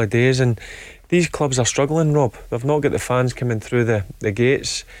a couple of days, and these clubs are struggling, Rob. They've not got the fans coming through the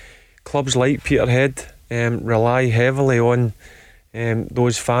gates. Clubs like Peterhead rely heavily on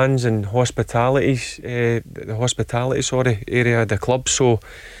those fans and the hospitality area of the club. So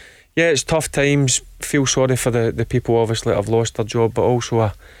yeah, it's tough times. Feel sorry for the people obviously that have lost their job, but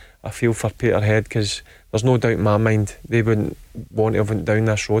also I feel for Peterhead, because there's no doubt in my mind they wouldn't want to have went down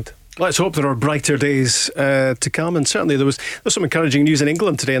this road. Let's hope there are brighter days to come, and certainly there's some encouraging news in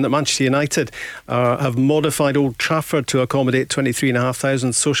England today, and that Manchester United have modified Old Trafford to accommodate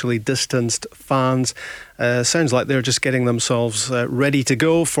 23,500 socially distanced fans. Sounds like they're just getting themselves ready to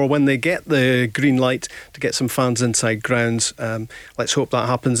go for when they get the green light to get some fans inside grounds. Let's hope that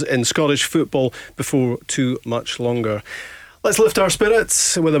happens in Scottish football before too much longer. Let's lift our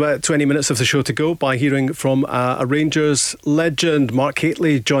spirits with about 20 minutes of the show to go by hearing from a Rangers legend. Mark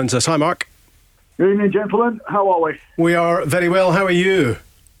Hateley joins us. Hi, Mark. Good evening, gentlemen. How are we? We are very well. How are you?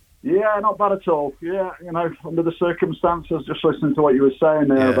 Yeah, not bad at all. Yeah, under the circumstances, just listening to what you were saying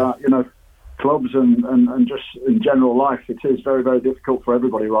there about, clubs and just in general life, it is very, very difficult for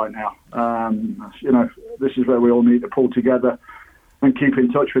everybody right now. This is where we all need to pull together and keep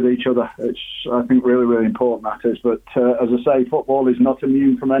in touch with each other. It's, I think, really, really important, that is. But as I say, football is not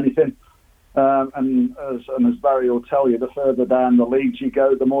immune from anything. And as Barry will tell you, the further down the leagues you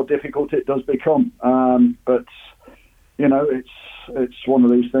go, the more difficult it does become. But it's one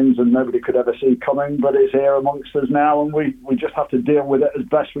of these things that nobody could ever see coming, but it's here amongst us now, and we just have to deal with it as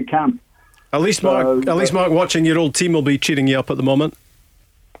best we can. At least Mark, watching your old team will be cheering you up at the moment.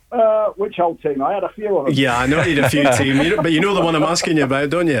 Which old team? I had a few of them. Yeah, I know you had a few teams, but you know the one I'm asking you about,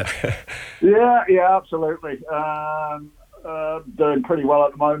 don't you? Yeah, absolutely. Doing pretty well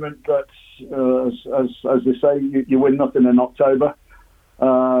at the moment, but as they say, you win nothing in October.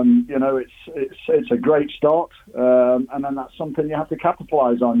 It's a great start, and then that's something you have to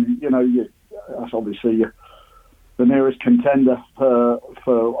capitalise on. That's obviously the nearest contender for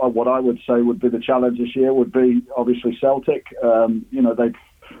what I would say would be the challenge this year would be obviously Celtic.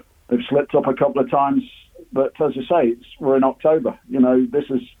 They've slipped up a couple of times, but as I say, we're in October. This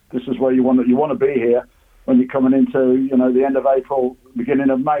is where you want to be here when you're coming into the end of April, beginning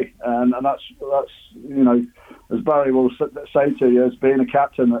of May, and that's as Barry will say to you, as being a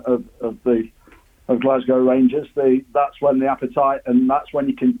captain of Glasgow Rangers, that's when the appetite, and that's when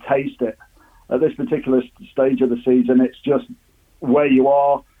you can taste it. At this particular stage of the season, it's just where you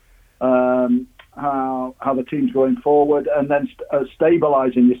are. How the team's going forward, and then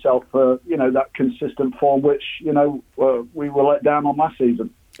stabilising yourself for that consistent form, which we were let down on last season.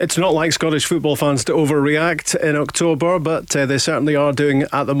 It's not like Scottish football fans to overreact in October, but they certainly are doing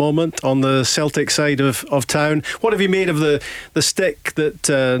at the moment on the Celtic side of town. What have you made of the stick that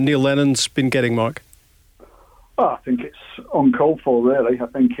Neil Lennon's been getting, Mark? Well, I think it's uncalled for, really. I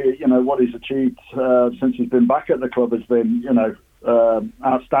think what he's achieved since he's been back at the club has been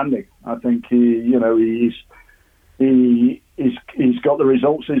outstanding. I think he's got the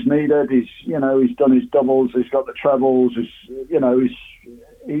results he's needed. He's done his doubles. He's got the trebles.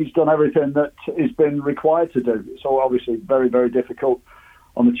 He's done everything that he's been required to do. So obviously very, very difficult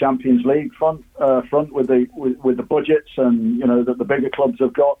on the Champions League front with the budgets and that the bigger clubs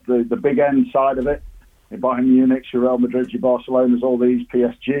have got the big end side of it. Your Bayern Munich, your Real Madrid, your Barcelona's, all these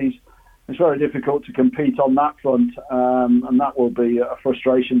PSGs. it's very difficult to compete on that front, and that will be a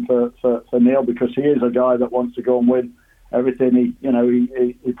frustration for Neil, because he is a guy that wants to go and win everything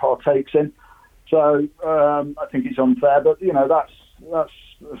he partakes in. So I think it's unfair, but that's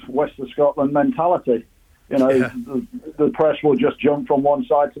West of Scotland mentality. The press will just jump from one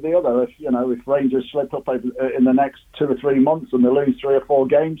side to the other. If Rangers slip up in the next 2 or 3 months and they lose 3 or 4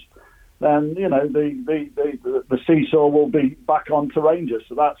 games, then the seesaw will be back on to Rangers.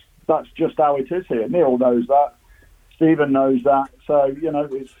 So that's just how it is here. Neil knows that. Stephen knows that. So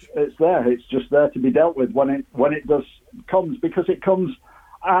it's there. It's just there to be dealt with when it comes, because it comes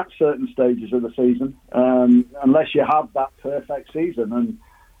at certain stages of the season. Unless you have that perfect season,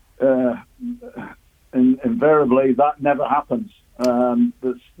 and invariably that never happens. Are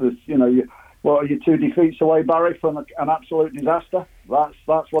you 2 defeats away, Barry, from an absolute disaster? That's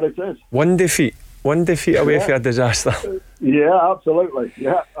what it is. One defeat away from a disaster. Yeah, absolutely.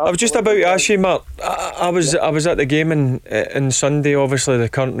 Yeah, absolutely. I was just about to ask you, Mark. I was at the game in Sunday. Obviously, the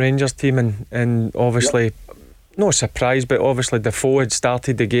current Rangers team, and obviously, no surprise, but obviously Defoe had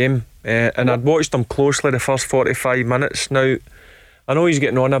started the game, and I'd watched him closely the first 45 minutes. Now, I know he's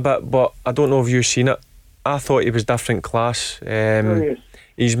getting on a bit, but I don't know if you've seen it. I thought he was different class.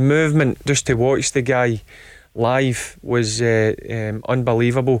 His movement, just to watch the guy live, was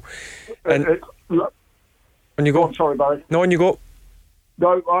unbelievable. And when you go, I'm sorry, Barry. No, when you go.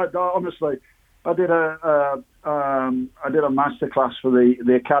 No, honestly, I did a masterclass for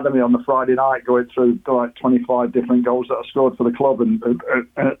the academy on the Friday night, going through like 25 different goals that I scored for the club and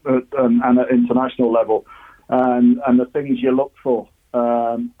at international level, and the things you look for.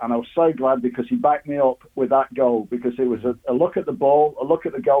 And I was so glad, because he backed me up with that goal, because it was a look at the ball, a look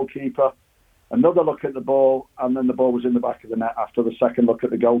at the goalkeeper, another look at the ball, and then the ball was in the back of the net after the second look at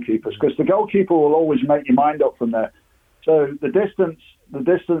the goalkeepers, because the goalkeeper will always make your mind up from there. So the distance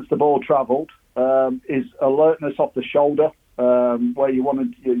the ball travelled is alertness off the shoulder, where you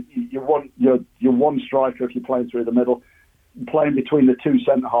want your one striker, if you're playing through the middle, playing between the 2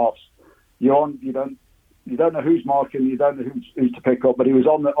 centre halves. You don't know who's marking, you don't know who's to pick up, but he was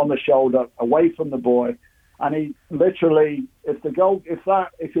on the shoulder, away from the boy, and he literally, if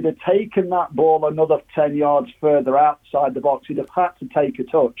he'd have taken that ball another 10 yards further outside the box, he'd have had to take a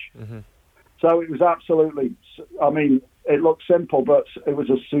touch. Mm-hmm. So it was absolutely, it looked simple, but it was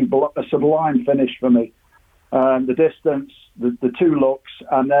a sublime finish for me. The distance, the 2 looks,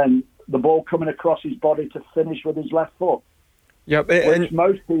 and then the ball coming across his body to finish with his left foot. Yep, which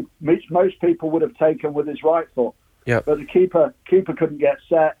most people would have taken with his right foot. Yep. But the keeper couldn't get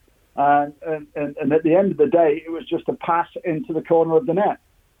set, and at the end of the day, it was just a pass into the corner of the net.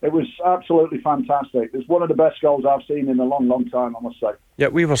 It was absolutely fantastic. It's one of the best goals I've seen in a long, long time, I must say. Yeah,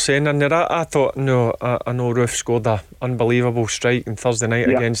 we were saying in there, I thought, I know Roof scored an unbelievable strike on Thursday night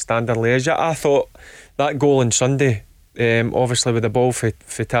against Standard Liège. I thought that goal on Sunday, obviously with the ball for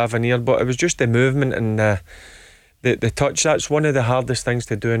Tavernier, but it was just the movement and the touch. That's one of the hardest things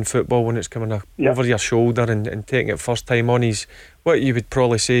to do in football, when it's coming over your shoulder and taking it first time on his, what you would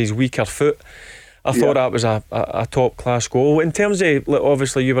probably say, his weaker foot. I thought that was a top class goal. In terms of,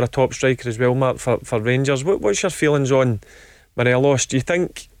 obviously you were a top striker as well, Mark, for Rangers. What's your feelings on Morelos? Do you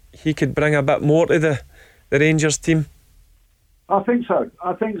think he could bring a bit more to the Rangers team? I think so.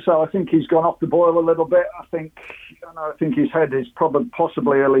 I think he's gone off the boil a little bit. I think his head is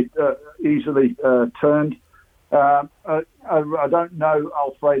possibly easily turned. I don't know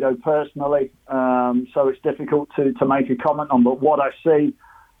Alfredo personally, so it's difficult to make a comment on. But what I see,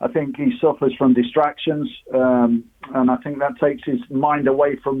 I think he suffers from distractions, and I think that takes his mind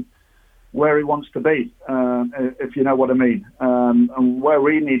away from where he wants to be, if you know what I mean. And where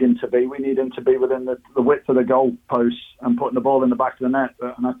we need him to be within the width of the goal posts and putting the ball in the back of the net.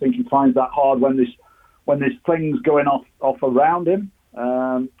 And I think he finds that hard when there's things going off around him,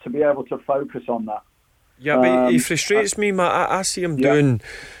 to be able to focus on that. Yeah, but he frustrates me, Matt. I see him doing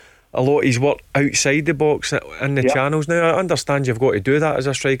a lot of his work outside the box in the channels now. I understand you've got to do that as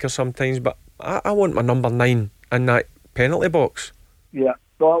a striker sometimes, but I want my number 9 in that penalty box. Yeah,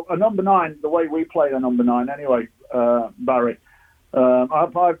 well, a number 9, the way we play a number 9 anyway, Barry. I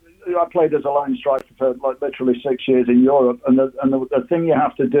played as a lone striker for literally 6 years in Europe, and the thing you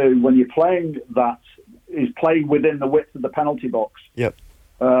have to do when you're playing that is play within the width of the penalty box. Yep.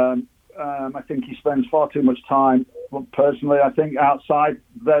 I think he spends far too much time, personally, I think, outside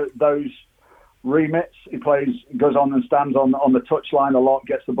those remits. He goes on and stands on the touchline a lot,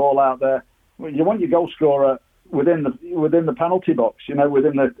 gets the ball out there. Well, you want your goal scorer within the penalty box,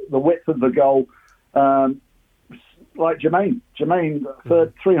 within the width of the goal. Like Jermaine,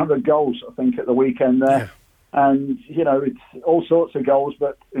 300 goals, I think, at the weekend there. And, you know, it's all sorts of goals,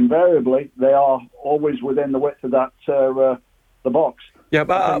 but invariably they are always within the width of that the box. Yeah,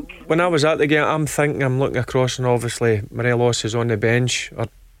 but when I was at the game, I'm looking across, and obviously Morelos is on the bench or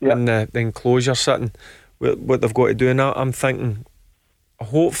in the enclosure sitting. What they've got to do now, I'm thinking,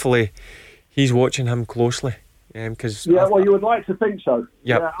 hopefully he's watching him closely. Cause you would like to think so.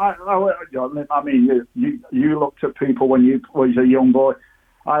 Yep. Yeah, I mean, you looked at people when you was a young boy.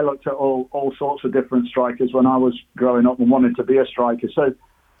 I looked at all sorts of different strikers when I was growing up and wanted to be a striker. So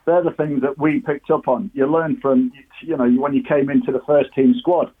they're the things that we picked up on. You learn from, you know, when you came into the first team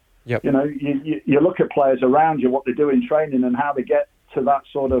squad. Yep. You know, you look at players around you, what they do in training and how they get to that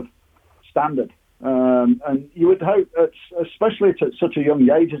sort of standard. And you would hope, especially at such a young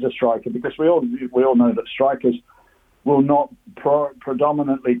age as a striker, because we all know that strikers will not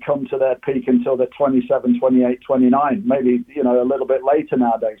predominantly come to their peak until they're 27, 28, 29, maybe, you know, a little bit later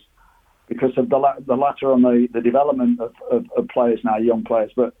nowadays, because of the latter on the development of players now, young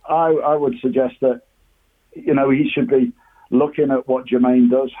players. But I would suggest that, you know, he should be looking at what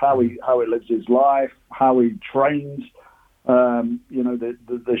Jermaine does, how he lives his life, how he trains, you know,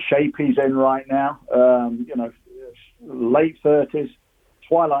 the shape he's in right now, you know, late 30s,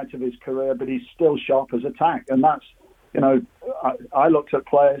 twilight of his career, but he's still sharp as a tack. And that's, you know, I looked at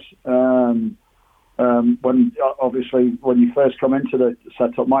players when you first come into the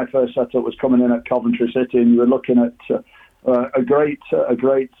setup. My first setup was coming in at Coventry City, and you were looking at a great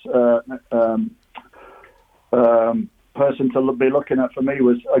person to be looking at for me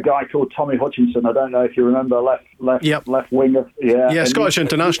was a guy called Tommy Hutchinson. I don't know if you remember, left winger. Yeah, Scottish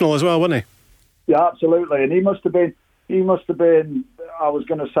international as well, wasn't he? Yeah, absolutely. And he must have been. I was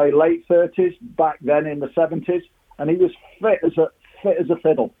going to say late 30s back then in the 70s. And he was fit as a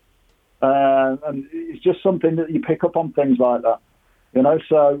fiddle, and it's just something that you pick up on things like that, you know.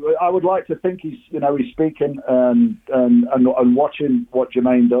 So I would like to think he's speaking and watching what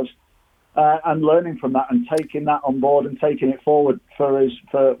Jermaine does, and learning from that and taking that on board and taking it forward for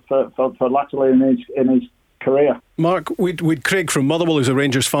latterly in his career. Mark, we'd Craig from Motherwell, who's a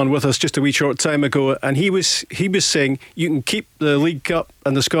Rangers fan, with us just a wee short time ago, and he was saying you can keep the League Cup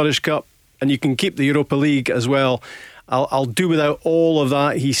and the Scottish Cup, and you can keep the Europa League as well. I'll do without all of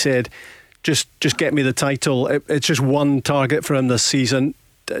that, he said. Just get me the title. It's just one target for him this season.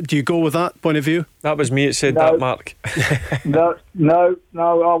 Do you go with that point of view? That was me that said that, Mark. No,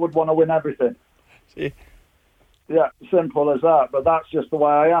 I would want to win everything. See? Yeah, simple as that. But that's just the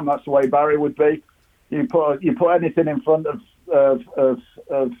way I am. That's the way Barry would be. You put anything in front of a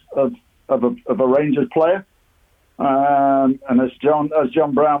Rangers player. And as John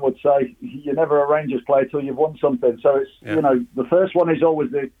Brown would say, you're never a Rangers player till you've won something. So it's you know, the first one is always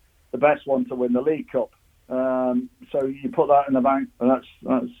the best one to win the League Cup. So you put that in the bank, and that's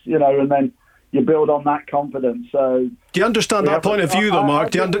you know, and then you build on that confidence. So do you understand that point of view, though, Mark?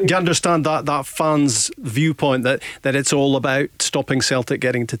 Do you understand that fans' viewpoint that it's all about stopping Celtic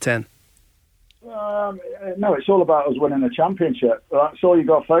getting to 10? No, it's all about us winning a championship. That's all you've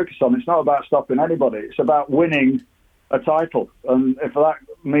got to focus on. It's not about stopping anybody. It's about winning a title. And if that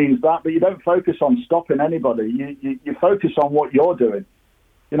means that, but you don't focus on stopping anybody. You focus on what you're doing.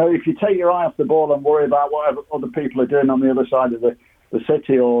 You know, if you take your eye off the ball and worry about whatever other people are doing on the other side of the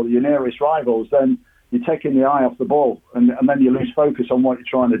city or your nearest rivals, then you're taking the eye off the ball, and then you lose focus on what you're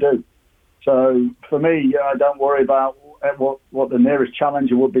trying to do. So for me, I don't worry about what the nearest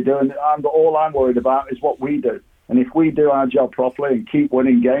challenger would be doing. All I'm worried about is what we do. And if we do our job properly and keep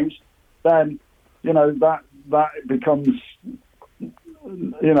winning games, then, you know, that becomes,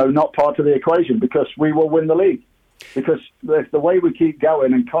 you know, not part of the equation, because we will win the league. Because if the way we keep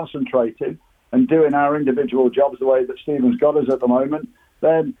going and concentrating and doing our individual jobs the way that Stephen's got us at the moment,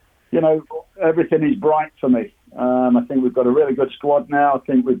 then, you know, everything is bright for me. I think we've got a really good squad now. I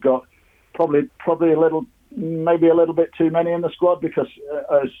think we've got probably maybe a little bit too many in the squad, because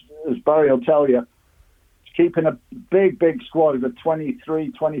as Barry will tell you, keeping a big squad of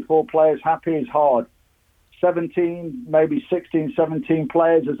 23, 24 players happy is hard. 17, maybe 16, 17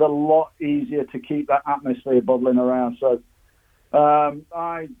 players is a lot easier to keep that atmosphere bubbling around. So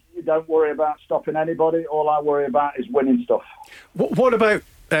I don't worry about stopping anybody. All I worry about is winning stuff. What about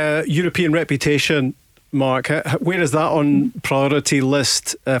European reputation, Mark? Where is that on priority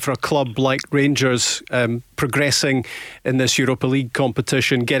list for a club like Rangers, progressing in this Europa League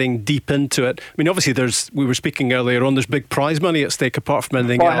competition, getting deep into it? I mean, obviously we were speaking earlier on, there's big prize money at stake apart from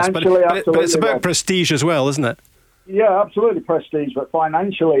anything else, but it's about prestige as well, isn't it? Yeah, absolutely prestige, but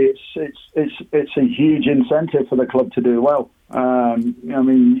financially it's a huge incentive for the club to do well. I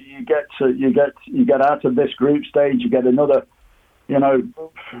mean, you get out of this group stage, you get another, you know,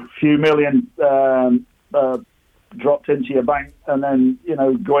 few million dropped into your bank, and then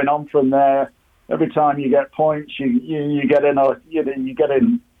going on from there. Every time you get points, you get in a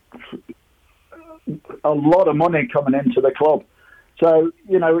lot of money coming into the club. So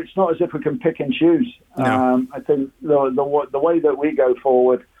it's not as if we can pick and choose. No. I think the way that we go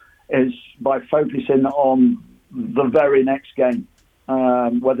forward is by focusing on the very next game,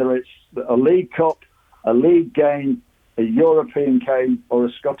 whether it's a League Cup, a League game, a European game, or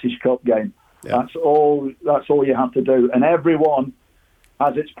a Scottish Cup game. Yeah. That's all you have to do, and everyone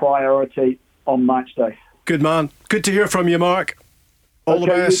has its priority on match day. Good man. Good to hear from you, Mark. All the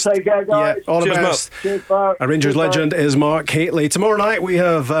best. You take care, guys. Yeah, all the best. Cheers, Mark. A Rangers legend is Mark Hateley. Tomorrow night we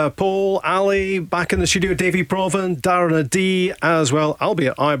have Paul, Ali, back in the studio, Davy Provan, Darren Adee as well. I'll be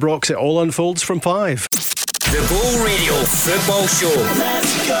at Ibrox. It all unfolds from 5. The Go Radio Football Show.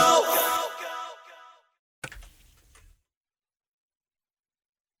 Let's go!